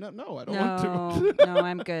pitch? No, I don't want to. No,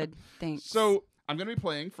 I'm good. Thanks. So, I'm going to be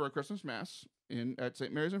playing for a Christmas Mass at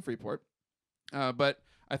St. Mary's in Freeport. But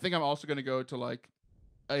I think I'm also going to go to, like,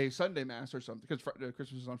 a Sunday Mass or something, because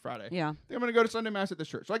Christmas is on Friday. Yeah. I think I'm going to go to Sunday Mass at this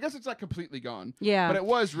church. So I guess it's not completely gone. Yeah. But it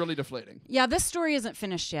was really deflating. Yeah, this story isn't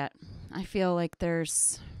finished yet. I feel like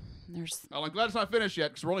there's. Well, I'm glad it's not finished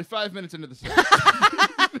yet, because we're only 5 minutes into the story.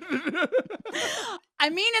 I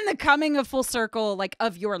mean, in the coming of full circle, like,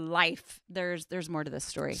 of your life, there's more to this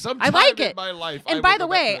story. Sometime I like it. in my life, and by the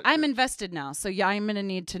way, I'm invested now, so yeah, I'm going to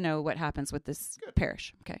need to know what happens with this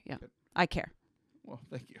parish. Okay, yeah. Good. I care. Well,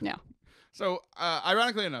 thank you. Yeah. So,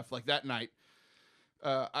 ironically enough, like that night,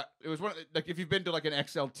 it was one. Like if you've been to like an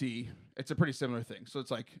XLT, it's a pretty similar thing. So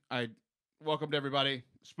it's like I welcomed everybody,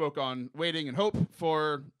 spoke on waiting and hope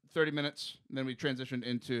for 30 minutes, and then we transitioned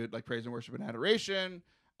into like praise and worship and adoration,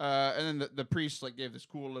 and then the priest like gave this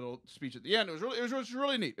cool little speech at the end. It was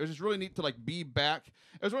really neat. It was just really neat to like be back.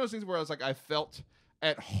 It was one of those things where I was like I felt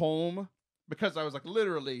at home because I was like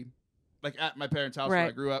literally like at my parents' house where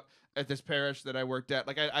I grew up. At this parish that I worked at.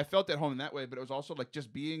 Like, I felt at home in that way, but it was also, like,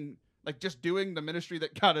 just being, like, just doing the ministry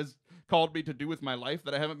that God has called me to do with my life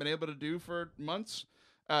that I haven't been able to do for months.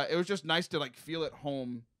 It was just nice to, like, feel at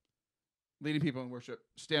home leading people in worship,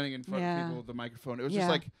 standing in front of people with the microphone. It was just,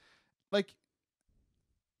 like,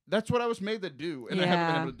 that's what I was made to do, and I haven't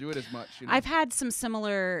been able to do it as much. You know? I've had some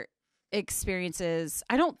similar experiences.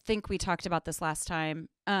 I don't think we talked about this last time,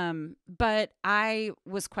 but I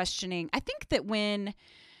was questioning. I think that when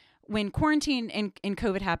quarantine and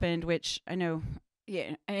COVID happened, which I know,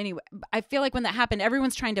 anyway, I feel like when that happened,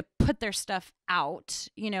 everyone's trying to put their stuff out,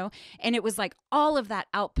 and it was like all of that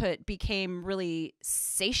output became really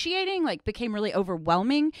satiating, like became really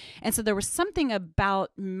overwhelming. And so there was something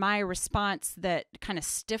about my response that kind of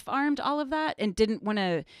stiff-armed all of that and didn't want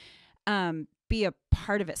to be a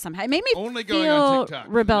part of it somehow. It made me only feel going on TikTok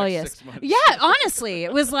rebellious. For the next 6 months. Yeah, honestly,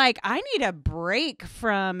 it was like I need a break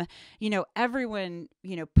from everyone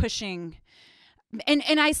pushing. And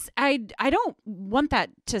I don't want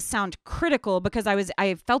that to sound critical because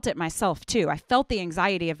I felt it myself too. I felt the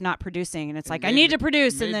anxiety of not producing, and it's like I need to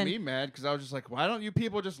produce. It and then made me mad because I was just like, why don't you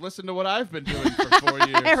people just listen to what I've been doing for 4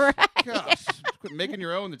 years? Right. Gosh, quit making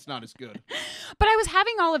your own. That's not as good. But I was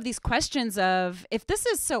having all of these questions of if this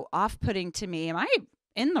is so off-putting to me, am I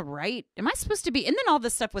in the right? Am I supposed to be? And then all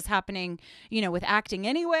this stuff was happening, with acting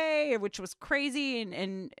anyway, which was crazy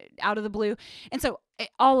and out of the blue. And so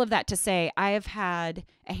all of that to say, I have had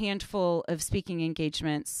a handful of speaking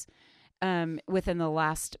engagements within the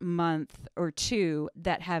last month or two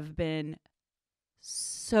that have been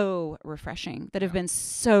so refreshing, that have been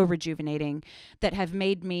so rejuvenating, that have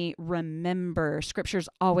made me remember. Scripture's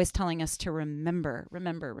always telling us to remember.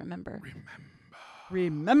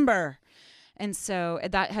 And so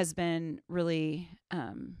that has been really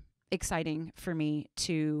exciting for me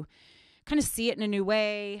to kind of see it in a new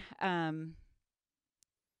way,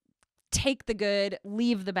 take the good,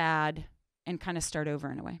 leave the bad, and kind of start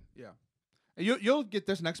over in a way. Yeah. And you'll get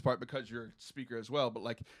this next part because you're a speaker as well, but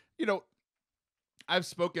I've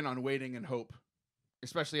spoken on waiting and hope,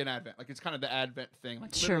 especially in Advent. Like, it's kind of the Advent thing.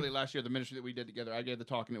 Like, literally last year, the ministry that we did together, I gave the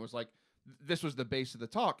talk, and it was like, this was the base of the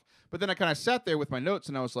talk. But then I kind of sat there with my notes,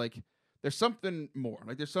 and I was like, there's something more.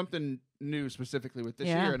 Like, there's something new specifically with this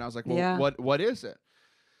year. And I was like, well, what is it?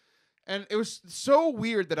 And it was so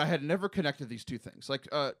weird that I had never connected these two things. Like,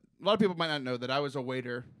 a lot of people might not know that I was a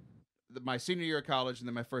waiter my senior year of college and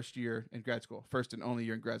then my first year in grad school. First and only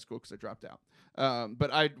year in grad school because I dropped out.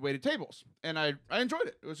 But I waited tables, and I enjoyed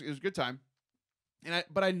it. It was a good time.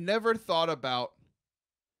 But I never thought about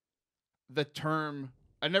the term.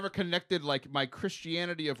 I never connected like my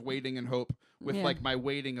Christianity of waiting and hope with like my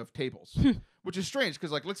waiting of tables, which is strange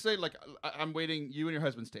because like let's say like I'm waiting you and your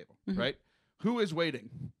husband's table, right? Who is waiting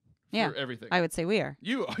for everything? I would say we are.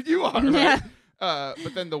 You are, right?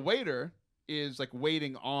 But then the waiter is like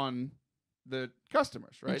waiting on the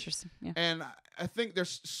customers, right? Interesting. Yeah. And I think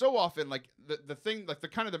there's so often like the thing, like the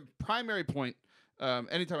kind of the primary point,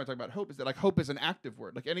 anytime I talk about hope is that like hope is an active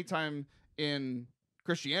word. Like anytime in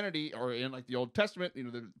Christianity or in like the Old Testament,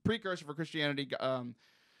 the precursor for Christianity,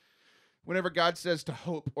 whenever God says to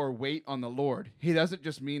hope or wait on the Lord, he doesn't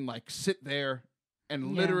just mean like sit there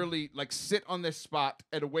and literally like sit on this spot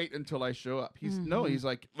and wait until I show up. He's he's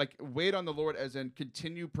like wait on the Lord as in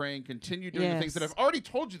continue praying, continue doing the things that I've already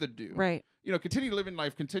told you to do. Right. Continue living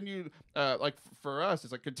life, continue like for us,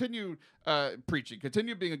 it's like continue preaching,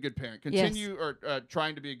 continue being a good parent, continue or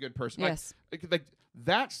trying to be a good person. Yes. Like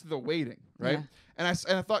that's the waiting, right? Yeah. And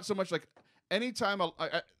I thought so much like anytime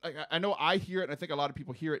I know I hear it, and I think a lot of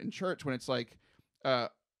people hear it in church when it's like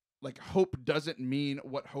hope doesn't mean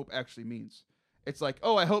what hope actually means. It's like,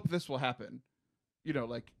 oh, I hope this will happen.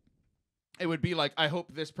 Like it would be like, I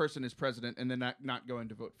hope this person is president and then not going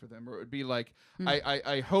to vote for them. Or it would be like,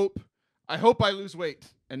 I hope I lose weight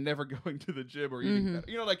and never going to the gym or eating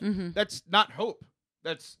better. That's not hope.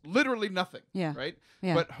 That's literally nothing. Yeah. Right.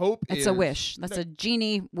 Yeah. But hope it's a wish. That's a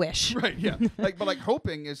genie wish. Right. Yeah. But like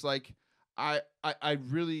hoping is like, I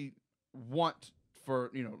really want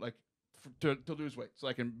for, to lose weight so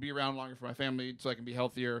I can be around longer for my family, so I can be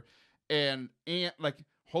healthier. And like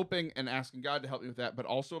hoping and asking God to help me with that, but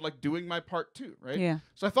also like doing my part too, right? Yeah.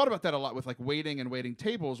 So I thought about that a lot with like waiting and waiting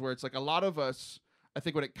tables, where it's like a lot of us, I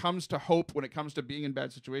think when it comes to hope, when it comes to being in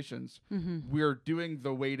bad situations, we're doing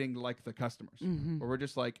the waiting like the customers, where we're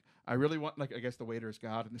just like, I really want, like, I guess the waiter is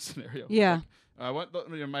God in this scenario. Yeah. Like, I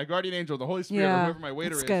want my guardian angel, the Holy Spirit, or whoever my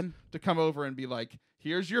waiter is, to come over and be like,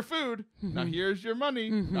 here's your food. Now here's your money.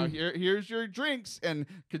 Now here's your drinks, and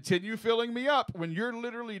continue filling me up when you're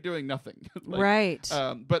literally doing nothing. Right.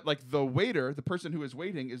 But like the waiter, the person who is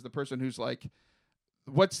waiting, is the person who's like,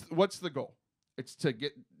 what's the goal? It's to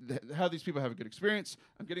have these people have a good experience.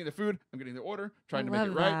 I'm getting the food. I'm getting the order. Trying to make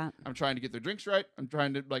it right. I'm trying to get their drinks right. I'm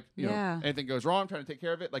trying to anything goes wrong, I'm trying to take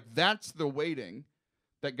care of it. Like that's the waiting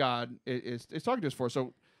that God is talking to us for.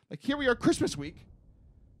 So like here we are, Christmas week.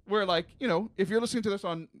 Where like, if you're listening to this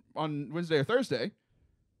on Wednesday or Thursday,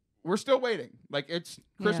 we're still waiting. Like it's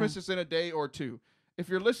Christmas is in a day or two. If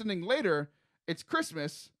you're listening later, it's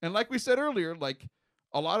Christmas. And like we said earlier, like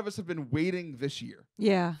a lot of us have been waiting this year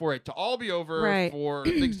for it to all be over, for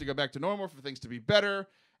things to go back to normal, for things to be better.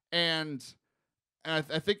 And I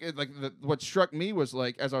think what struck me was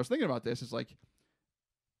like, as I was thinking about this, is like,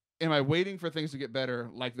 am I waiting for things to get better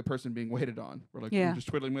like the person being waited on? Or like I'm just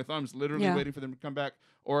twiddling my thumbs, literally waiting for them to come back?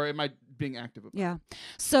 Or am I being active about it?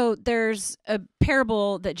 So there's a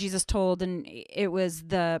parable that Jesus told, and it was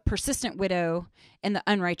the persistent widow and the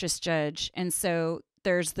unrighteous judge. And so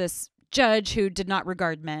there's this judge who did not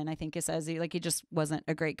regard men, I think it says. He just wasn't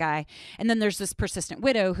a great guy. And then there's this persistent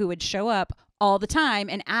widow who would show up all the time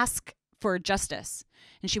and ask for justice.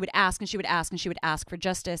 And she would ask and she would ask and she would ask for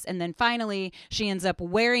justice. And then finally she ends up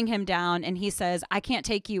wearing him down, and he says, I can't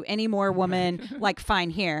take you anymore, woman, like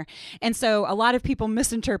fine here. And so a lot of people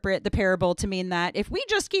misinterpret the parable to mean that if we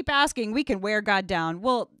just keep asking, we can wear God down.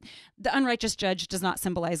 Well, the unrighteous judge does not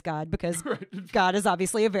symbolize God, because God is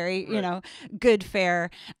obviously a very, good,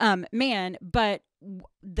 fair man. But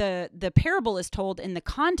the parable is told in the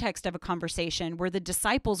context of a conversation where the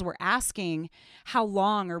disciples were asking, how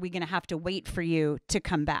long are we going to have to wait for you to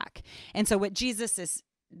come back. And so what Jesus is,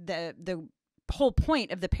 the whole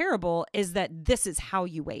point of the parable is that this is how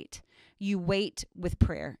you wait. You wait with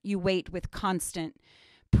prayer. You wait with constant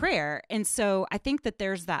prayer. And so I think that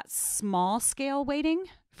there's that small scale waiting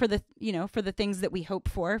for the, for the things that we hope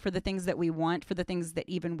for the things that we want, for the things that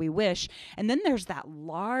even we wish. And then there's that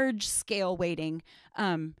large scale waiting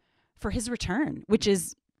for his return, which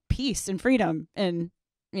is peace and freedom and,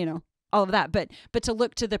 all of that. But to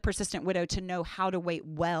look to the persistent widow to know how to wait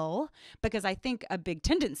well, because I think a big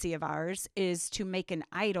tendency of ours is to make an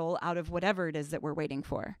idol out of whatever it is that we're waiting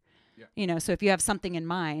for. Yeah. So if you have something in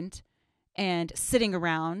mind and sitting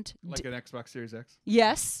around. Like an Xbox Series X.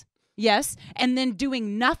 Yes. And then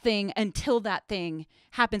doing nothing until that thing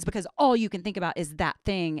happens because all you can think about is that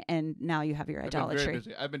thing. And now you have your idolatry. I've been very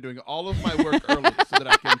busy. I've been doing all of my work early so that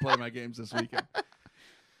I can play my games this weekend.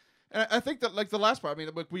 And I think that, like, the last part,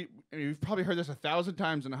 we've probably heard this 1,000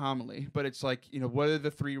 times in a homily, but it's like, what are the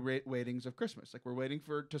three waitings of Christmas? Like, we're waiting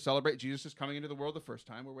to celebrate Jesus is coming into the world the first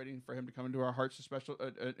time. We're waiting for him to come into our hearts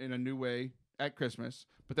in a new way at Christmas.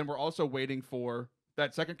 But then we're also waiting for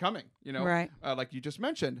that second coming, right. Like you just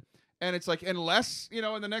mentioned. And it's like, unless, in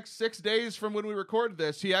the next 6 days from when we record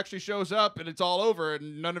this, he actually shows up and it's all over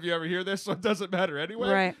and none of you ever hear this, so it doesn't matter anyway.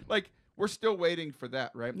 Right. Like, we're still waiting for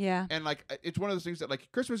that, right? Yeah. And, like, it's one of those things that,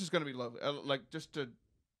 like, Christmas is going to be lovely. Like, just to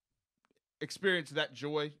experience that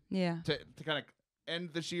joy. Yeah. To kind of end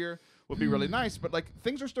this year would be really nice. But, like,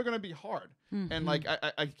 things are still going to be hard. Mm-hmm. And, like,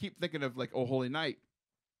 I keep thinking of, like, Oh Holy Night.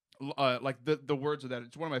 Like, the words of that.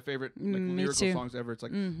 It's one of my favorite lyrical songs ever. It's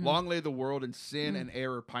like, long lay the world in sin and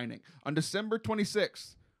error pining. On December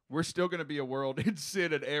 26th, we're still going to be a world in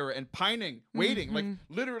sin and error and pining, waiting, like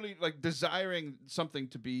literally like desiring something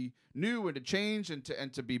to be new and to change and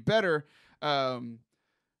to be better.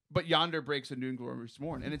 But yonder breaks a new and glorious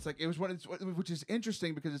morn. And it's like, which is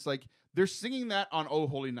interesting because it's like, they're singing that on Oh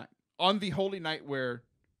Holy Night, on the holy night where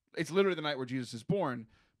it's literally the night where Jesus is born,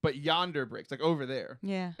 but yonder breaks, like over there,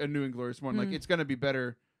 a new and glorious morn. Like, it's going to be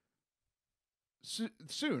better soon,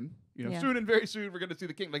 soon and very soon we're going to see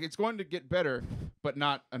the king. Like, it's going to get better, but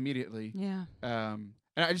not immediately. Yeah.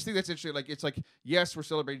 And I just think that's interesting. Like, it's like, yes, we're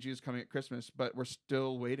celebrating Jesus coming at Christmas, but we're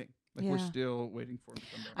still waiting. Like, we're still waiting for him to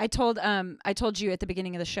come back. I told you at the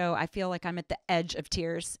beginning of the show, I feel like I'm at the edge of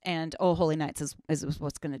tears, and Oh Holy Nights is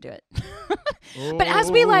what's going to do it. But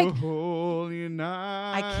as we like, Holy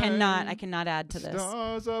Night, I cannot add to this.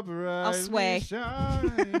 Stars are I'll sway.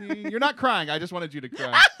 You're not crying. I just wanted you to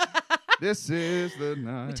cry. This is the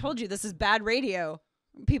night. We told you this is bad radio.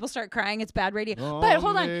 People start crying, it's bad radio. But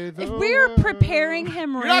hold on. If we're preparing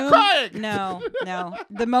him room... You're not crying! No.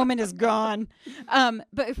 The moment is gone.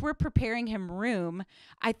 But if we're preparing him room,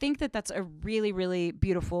 I think that that's a really, really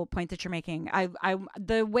beautiful point that you're making.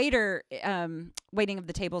 The waiting of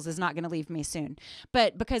the tables is not going to leave me soon.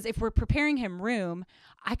 But because if we're preparing him room,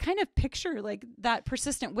 I kind of picture like that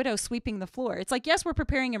persistent widow sweeping the floor. It's like, yes, we're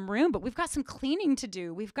preparing him room, but we've got some cleaning to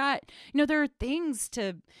do. We've got, there are things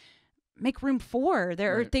to make room for.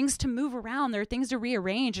 There are things to move around. There are things to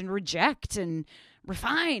rearrange and reject and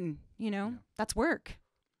refine. That's work.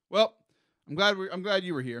 Well, I'm glad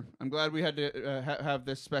you were here. I'm glad we had to have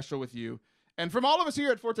this special with you. And from all of us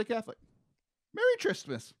here at Forte Catholic, Merry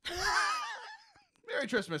Chhhhristmas. Merry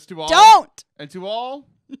Chhhhristmas to all. Don't! And to all,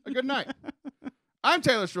 a good night. I'm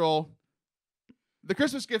Taylor Stroll. The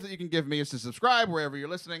Christmas gift that you can give me is to subscribe wherever you're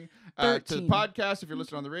listening to the podcast. If you're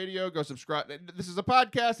listening on the radio, go subscribe. This is a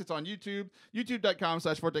podcast. It's on YouTube,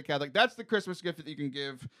 youtube.com/Forte Catholic. That's the Christmas gift that you can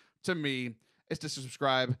give to me, is to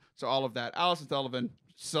subscribe to all of that. Allison Sullivan.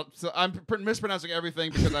 So I'm mispronouncing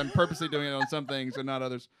everything because I'm purposely doing it on some things and not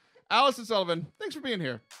others. Allison Sullivan, thanks for being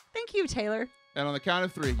here. Thank you, Taylor. And on the count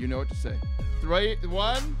of 3, you know what to say.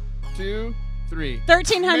 1, 2, 3.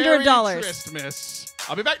 $1,300. Merry Chhhhristmas.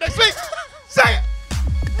 I'll be back next week. Say it.